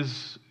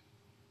is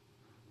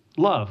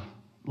love.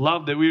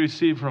 Love that we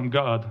receive from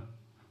God,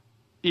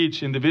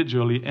 each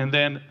individually, and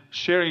then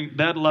sharing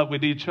that love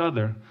with each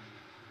other.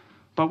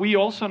 But we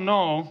also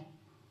know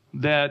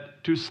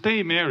that to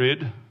stay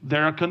married,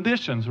 there are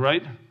conditions,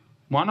 right?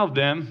 One of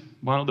them,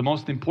 one of the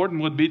most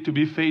important, would be to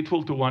be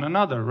faithful to one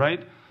another,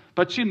 right?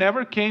 But she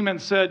never came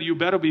and said, you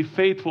better be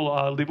faithful,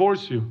 I'll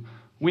divorce you.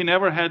 We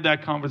never had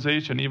that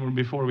conversation even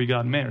before we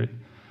got married.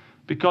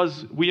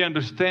 Because we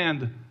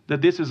understand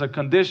that this is a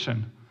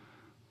condition.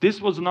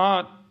 This was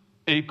not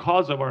a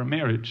cause of our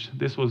marriage.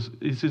 This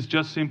is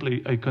just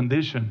simply a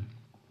condition.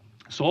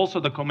 So also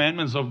the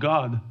commandments of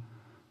God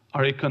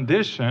are a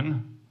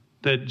condition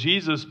that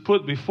Jesus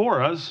put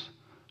before us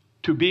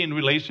to be in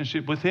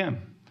relationship with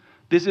Him.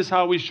 This is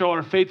how we show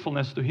our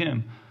faithfulness to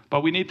Him.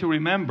 But we need to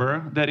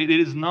remember that it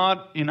is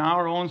not in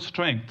our own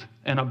strength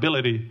and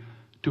ability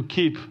to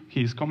keep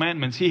His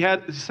commandments. He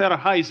set a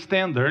high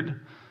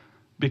standard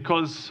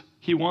because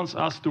He wants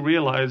us to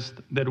realize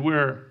that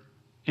we're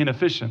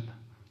inefficient,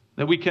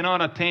 that we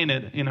cannot attain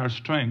it in our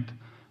strength.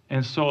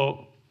 And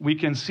so we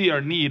can see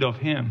our need of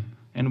Him,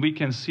 and we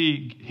can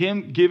see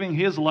Him giving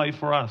His life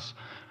for us.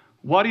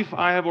 What if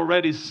I have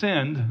already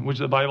sinned, which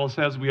the Bible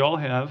says we all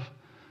have,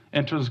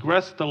 and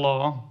transgressed the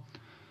law?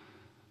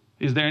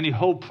 Is there any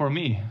hope for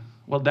me?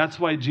 Well, that's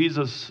why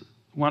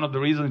one of the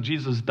reasons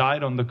Jesus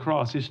died on the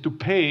cross is to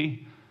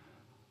pay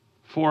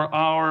for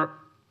our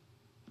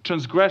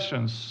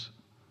transgressions.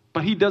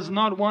 But He does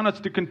not want us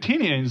to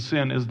continue in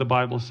sin, as the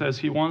Bible says.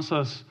 He wants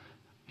us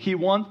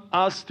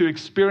to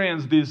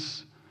experience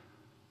this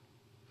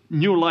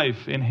new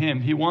life in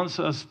Him. He wants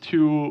us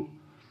to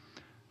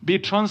be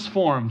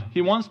transformed.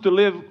 He wants to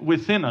live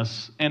within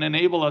us and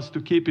enable us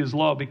to keep His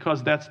law,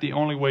 because that's the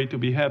only way to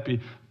be happy.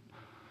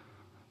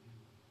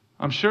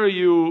 I'm sure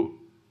you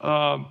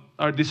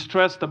are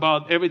distressed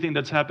about everything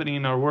that's happening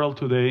in our world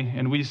today,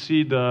 and we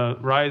see the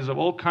rise of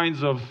all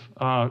kinds of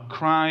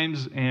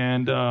crimes,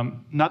 and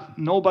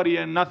nobody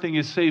and nothing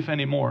is safe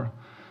anymore.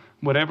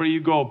 Wherever you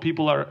go,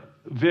 people are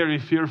very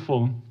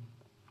fearful.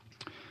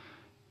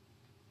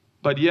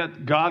 But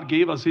yet, God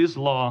gave us His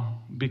law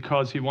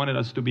because He wanted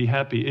us to be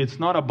happy. It's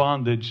not a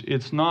bondage.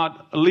 It's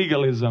not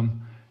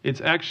legalism. It's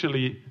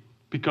actually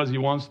because He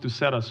wants to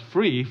set us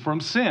free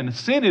from sin.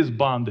 Sin is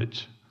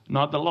bondage,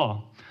 not the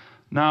law.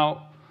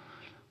 Now,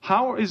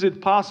 how is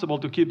it possible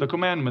to keep the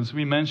commandments?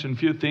 We mentioned a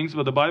few things,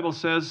 but the Bible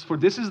says, "For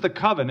this is the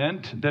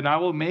covenant that I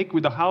will make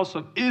with the house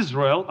of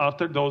Israel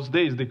after those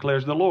days,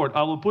 declares the Lord.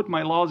 I will put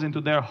my laws into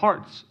their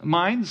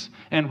minds,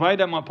 and write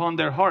them upon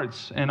their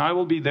hearts, and I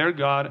will be their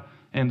God,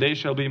 and they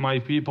shall be my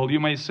people." You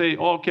may say,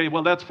 okay,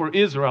 well, that's for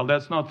Israel,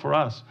 that's not for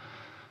us.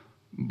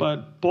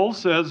 But Paul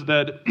says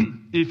that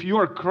if you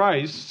are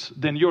Christ's,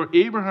 then you're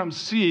Abraham's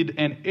seed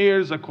and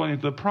heirs according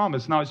to the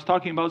promise. Now it's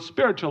talking about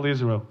spiritual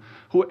Israel.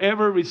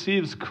 Whoever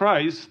receives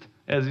Christ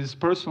as his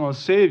personal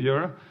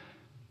Savior,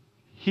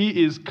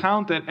 he is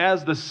counted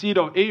as the seed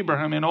of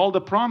Abraham, and all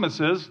the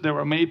promises that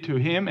were made to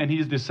him and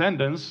his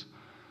descendants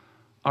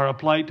are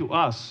applied to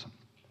us.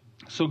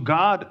 So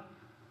God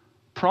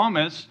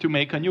promised to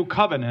make a new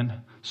covenant.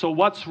 So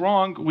what's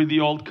wrong with the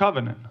old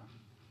covenant?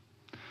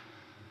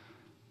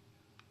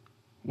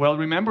 Well,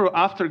 remember,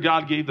 after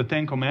God gave the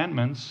 10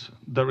 Commandments,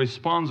 the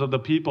response of the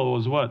people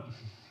was what?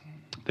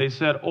 They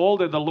said, all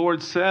that the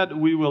Lord said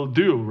we will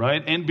do,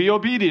 right? And be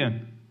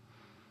obedient.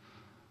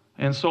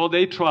 And so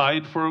they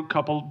tried for a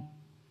couple,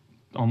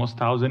 almost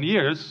 1,000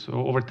 years, so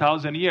over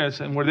 1,000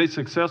 years. And were they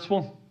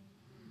successful?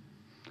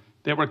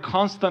 They were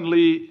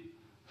constantly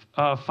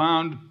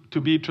found to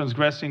be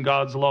transgressing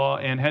God's law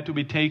and had to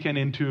be taken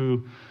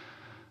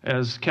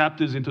as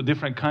captives into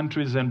different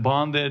countries and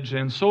bondage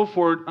and so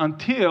forth,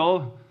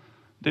 until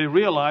they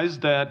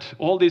realized that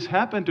all this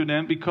happened to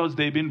them because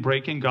they've been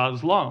breaking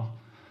God's law.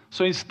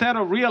 So instead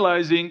of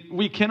realizing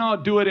we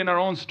cannot do it in our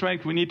own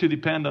strength, we need to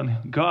depend on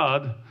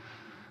God,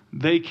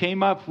 they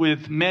came up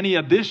with many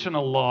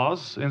additional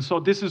laws. And so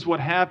this is what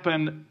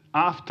happened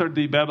after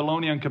the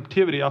Babylonian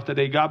captivity, after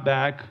they got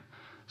back.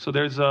 So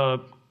there's a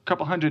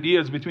couple hundred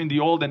years between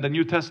the Old and the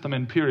New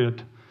Testament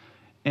period.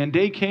 And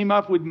they came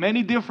up with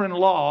many different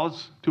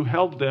laws to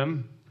help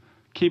them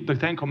keep the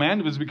 10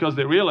 Commandments, because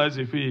they realized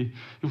if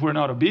we're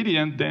not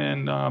obedient,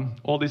 then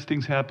all these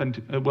things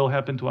will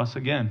happen to us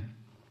again.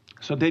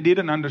 So they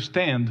didn't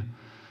understand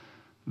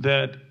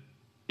that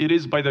it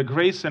is by the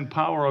grace and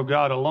power of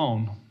God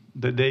alone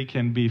that they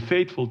can be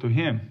faithful to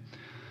Him.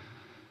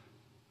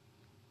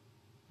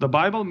 The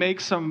Bible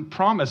makes some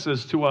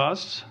promises to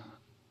us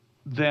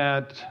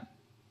that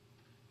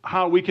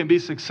how we can be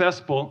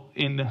successful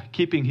in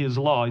keeping His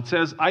law. It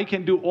says, I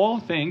can do all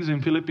things,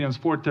 in Philippians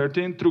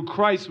 4:13, through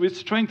Christ which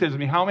strengthens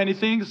me. How many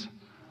things?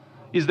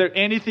 Is there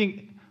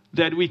anything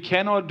that we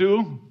cannot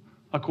do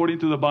according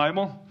to the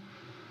Bible?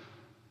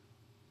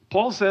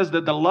 Paul says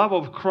that the love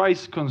of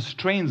Christ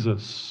constrains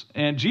us.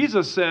 And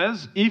Jesus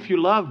says, if you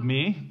love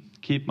me,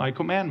 keep my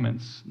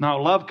commandments.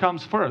 Now, love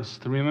comes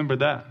first. Remember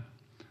that.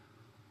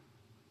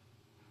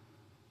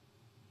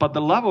 But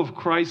the love of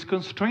Christ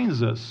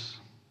constrains us.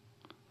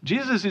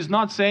 Jesus is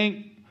not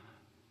saying,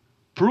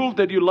 prove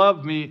that you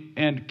love me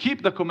and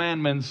keep the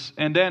commandments,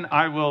 and then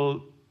I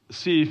will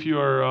see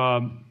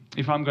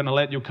if I'm going to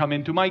let you come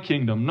into my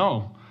kingdom.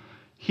 No.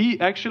 He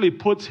actually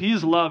puts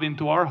His love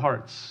into our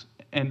hearts,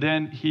 and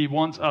then He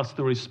wants us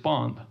to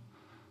respond.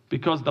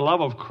 Because the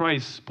love of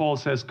Christ, Paul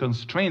says,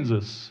 constrains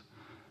us.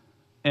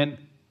 And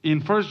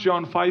in 1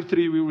 John 5:3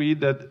 we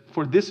read that,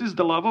 for this is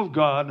the love of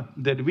God,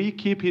 that we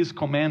keep His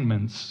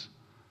commandments.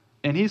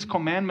 And His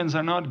commandments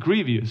are not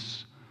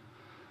grievous.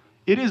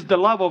 It is the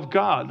love of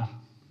God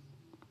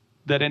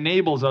that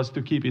enables us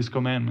to keep His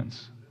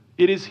commandments.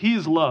 It is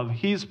His love,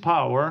 His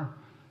power,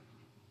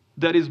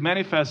 that is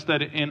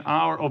manifested in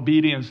our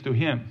obedience to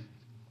Him.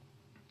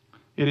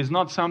 It is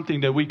not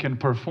something that we can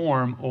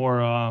perform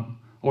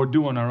or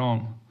do on our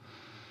own.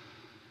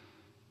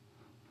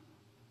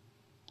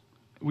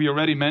 we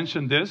already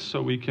mentioned this,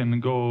 so we can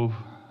go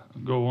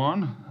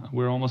on.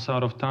 We're almost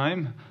out of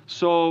time.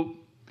 So,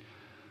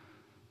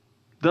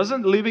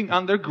 doesn't living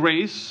under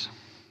grace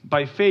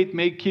by faith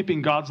make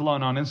keeping God's law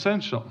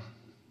non-essential?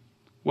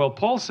 Well,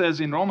 Paul says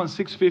in Romans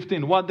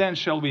 6:15, what then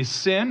shall we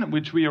sin?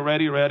 Which we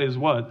already read is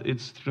what?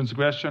 It's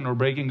transgression or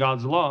breaking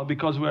God's law,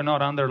 because we are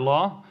not under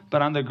law,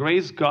 but under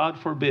grace. God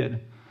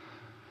forbid.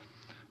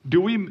 Do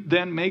we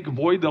then make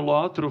void the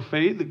law through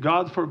faith?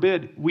 God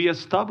forbid. We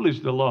establish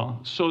the law.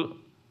 So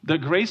the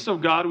grace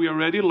of God, we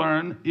already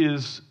learned,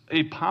 is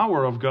a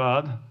power of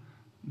God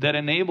that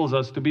enables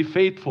us to be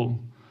faithful.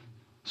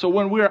 So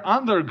when we're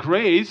under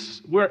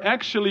grace, we're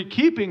actually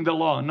keeping the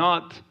law,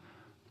 not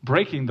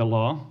breaking the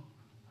law.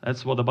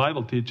 That's what the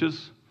Bible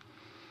teaches.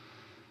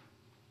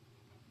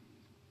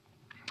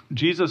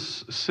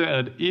 Jesus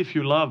said, if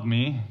you love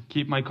me,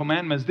 keep my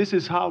commandments. This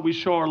is how we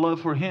show our love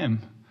for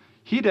him.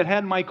 He that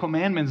had my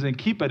commandments and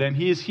keep it, and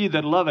he is he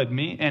that loveth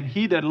me, and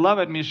he that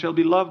loveth me shall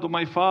be loved of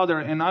my Father,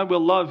 and I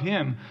will love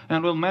him,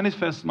 and will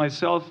manifest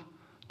myself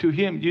to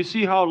him. You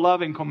see how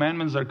love and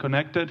commandments are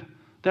connected?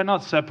 They're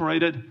not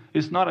separated.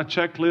 It's not a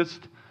checklist.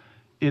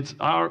 It's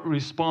our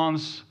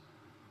response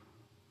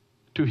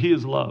to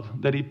his love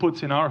that he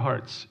puts in our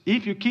hearts.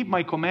 If you keep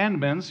my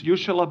commandments, you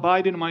shall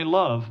abide in my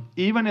love,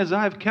 even as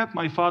I have kept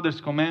my Father's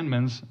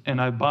commandments,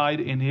 and I abide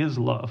in his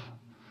love.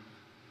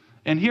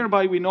 And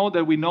hereby we know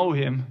that we know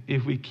him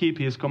if we keep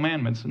his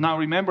commandments. Now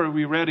remember,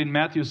 we read in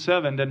Matthew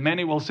 7 that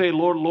many will say,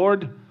 Lord,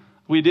 Lord,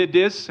 we did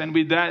this and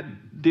we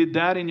did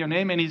that in your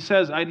name. And he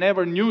says, I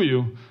never knew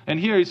you. And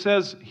here he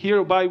says,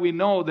 hereby we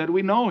know that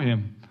we know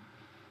him.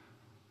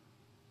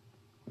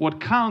 What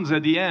counts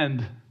at the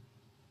end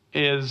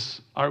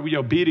is, are we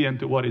obedient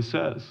to what he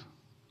says?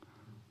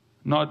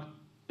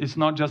 It's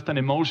not just an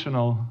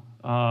emotional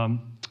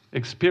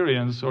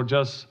experience or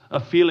just a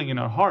feeling in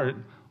our heart.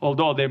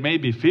 Although there may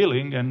be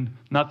feeling, and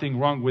nothing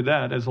wrong with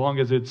that, as long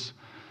as it's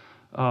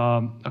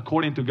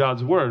according to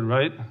God's word,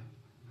 right?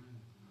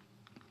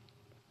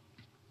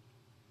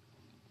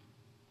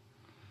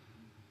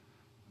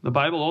 The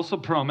Bible also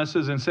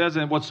promises and says,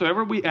 and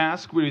whatsoever we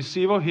ask, we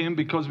receive of him,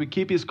 because we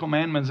keep his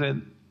commandments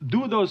and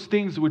do those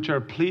things which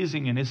are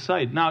pleasing in his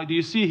sight. Now, do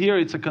you see here,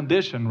 it's a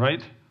condition,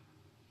 right?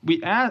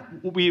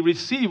 We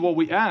receive what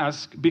we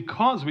ask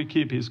because we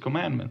keep his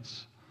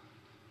commandments.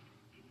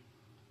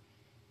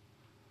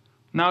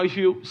 Now, if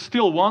you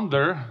still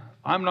wonder,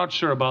 I'm not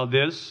sure about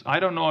this. I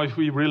don't know if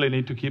we really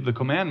need to keep the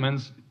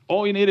commandments.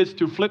 All you need is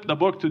to flip the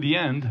book to the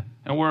end,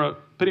 and we're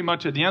pretty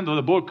much at the end of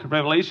the book,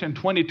 Revelation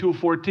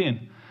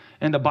 22:14.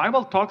 And the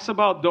Bible talks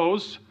about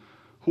those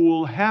who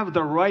will have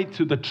the right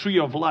to the tree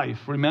of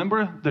life.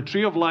 Remember, the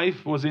tree of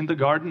life was in the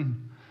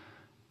garden.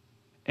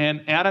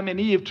 And Adam and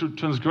Eve, through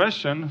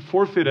transgression,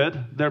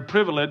 forfeited their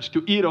privilege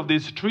to eat of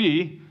this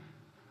tree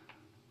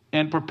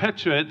and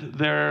perpetuate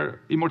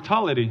their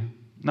immortality.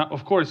 Now,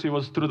 of course, it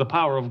was through the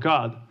power of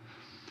God.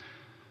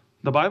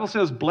 The Bible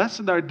says,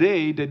 blessed are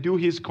they that do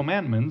his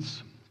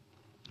commandments,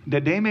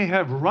 that they may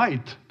have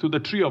right to the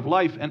tree of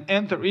life and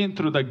enter in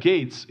through the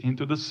gates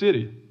into the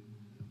city.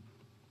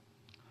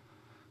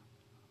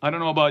 I don't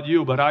know about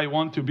you, but I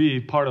want to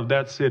be part of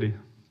that city.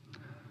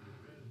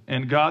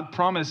 And God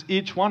promised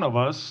each one of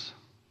us,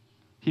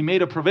 he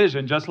made a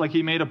provision, just like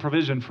he made a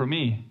provision for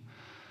me,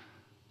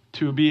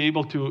 to be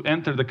able to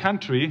enter the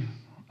country.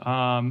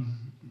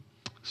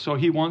 So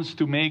he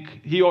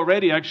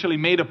already actually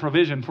made a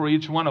provision for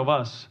each one of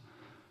us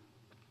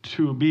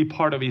to be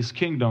part of his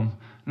kingdom.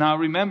 Now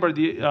remember,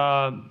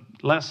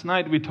 last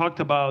night we talked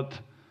about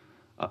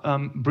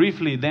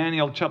briefly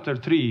Daniel chapter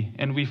 3.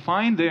 And we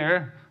find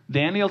there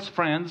Daniel's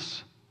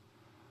friends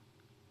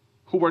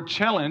who were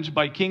challenged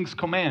by king's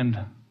command.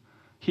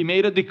 He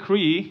made a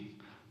decree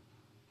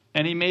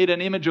and he made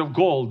an image of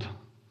gold.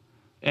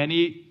 And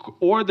he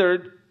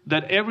ordered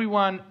that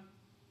everyone,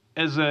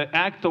 as an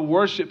act of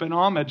worship and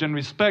homage and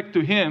respect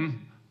to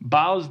him,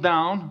 bows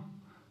down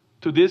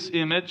to this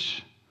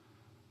image.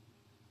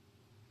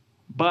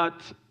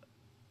 But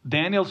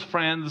Daniel's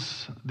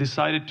friends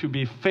decided to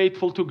be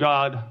faithful to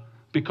God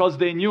because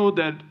they knew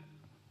that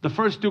the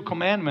first two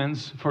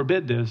commandments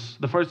forbid this.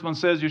 The first one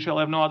says, you shall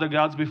have no other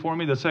gods before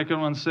me. The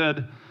second one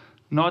said,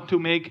 not to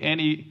make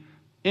any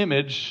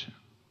image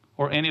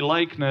or any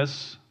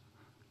likeness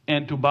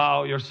and to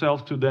bow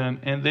yourself to them.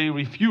 And they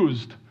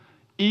refused,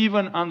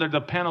 even under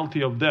the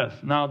penalty of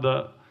death. Now,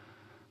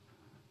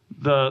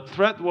 the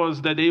threat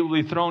was that they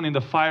will be thrown in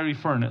the fiery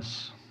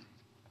furnace.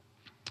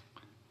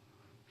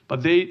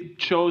 But they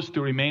chose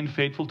to remain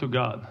faithful to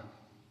God.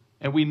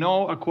 And we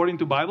know, according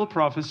to Bible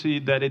prophecy,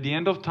 that at the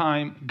end of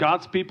time,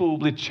 God's people will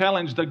be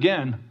challenged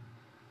again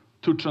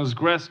to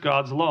transgress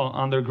God's law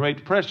under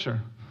great pressure.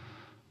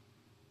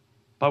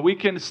 But we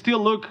can still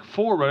look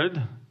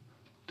forward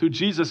to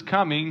Jesus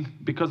coming,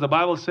 because the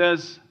Bible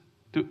says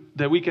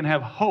that we can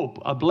have hope,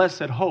 a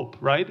blessed hope,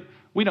 right?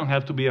 We don't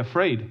have to be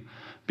afraid,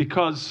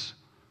 because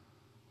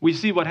we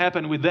see what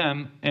happened with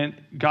them, and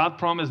God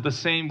promised the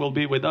same will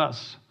be with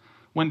us.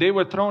 When they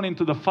were thrown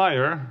into the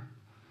fire,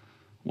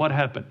 what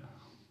happened?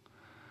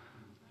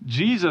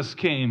 Jesus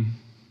came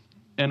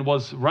and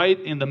was right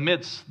in the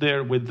midst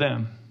there with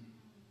them.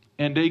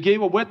 And they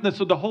gave a witness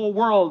to the whole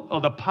world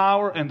of the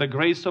power and the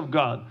grace of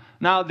God.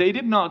 Now, they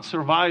did not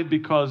survive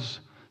because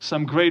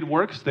some great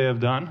works they have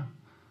done.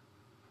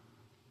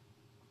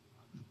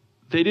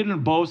 They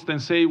didn't boast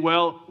and say,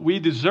 well, we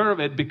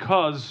deserve it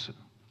because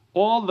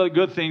all the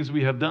good things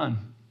we have done,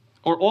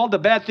 or all the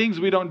bad things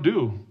we don't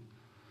do.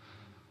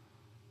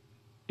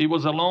 It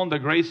was alone the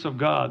grace of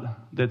God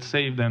that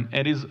saved them.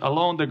 And it is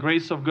alone the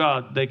grace of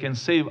God that can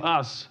save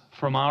us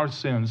from our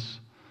sins.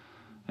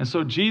 And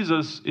so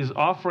Jesus is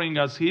offering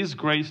us His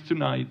grace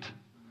tonight,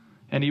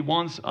 and He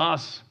wants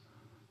us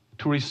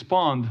to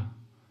respond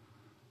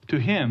to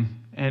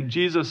Him. And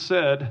Jesus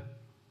said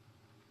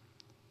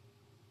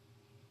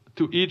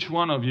to each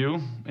one of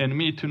you and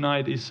me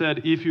tonight, He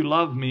said, if you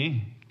love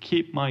me,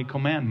 keep my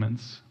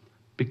commandments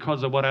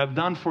because of what I've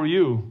done for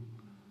you.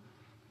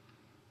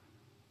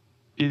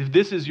 If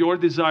this is your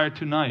desire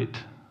tonight,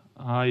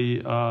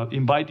 I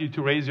invite you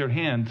to raise your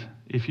hand.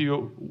 If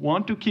you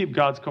want to keep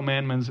God's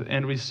commandments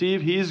and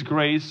receive His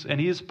grace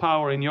and His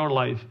power in your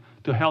life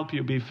to help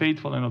you be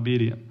faithful and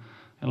obedient.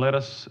 And let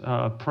us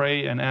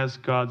pray and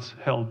ask God's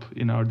help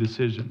in our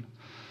decision.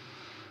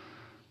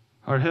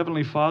 Our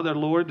Heavenly Father,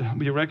 Lord,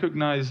 we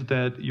recognize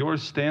that your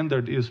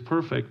standard is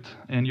perfect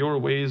and your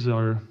ways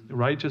are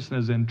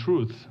righteousness and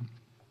truth.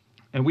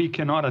 And we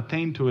cannot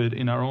attain to it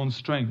in our own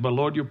strength. But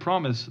Lord, you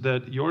promise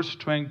that your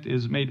strength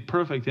is made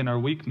perfect in our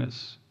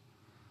weakness.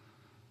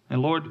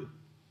 And Lord,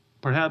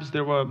 perhaps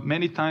there were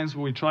many times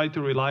we tried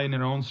to rely on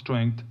our own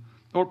strength,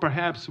 or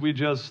perhaps we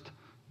just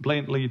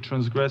blatantly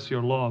transgress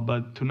your law.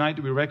 But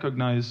tonight we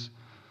recognize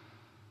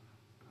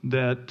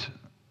that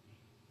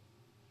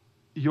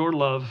your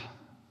love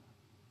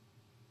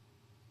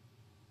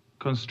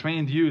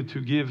constrained you to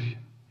give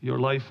your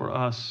life for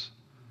us.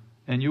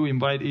 And you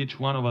invite each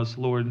one of us,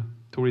 Lord,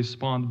 to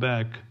respond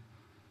back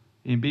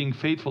in being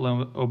faithful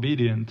and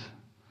obedient.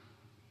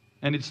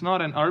 And it's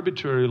not an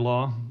arbitrary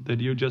law that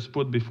you just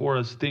put before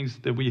us, things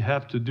that we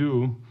have to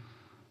do,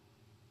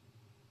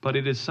 but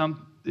it is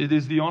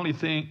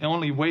the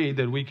only way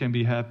that we can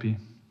be happy.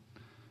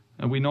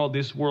 And we know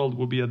this world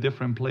will be a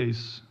different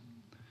place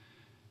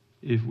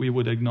if we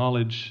would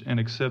acknowledge and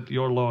accept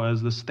your law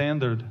as the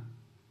standard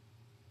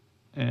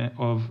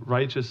of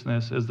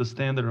righteousness, as the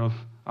standard of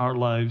our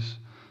lives.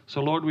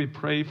 So Lord, we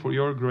pray for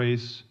your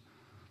grace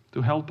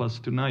to help us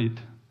tonight,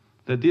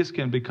 that this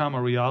can become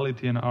a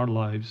reality in our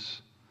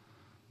lives.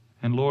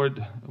 And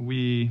Lord,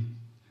 we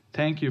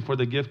thank you for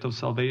the gift of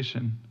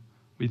salvation.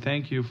 We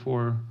thank you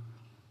for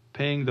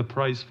paying the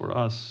price for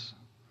us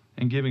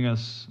and giving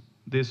us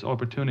this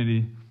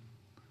opportunity.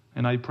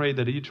 And I pray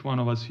that each one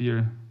of us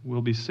here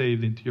will be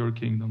saved into your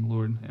kingdom,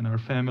 Lord, and our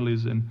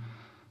families and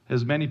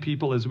as many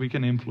people as we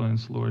can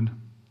influence, Lord.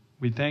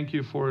 We thank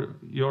you for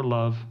your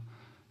love,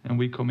 and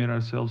we commit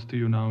ourselves to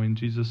you now in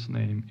Jesus'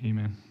 name.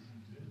 Amen.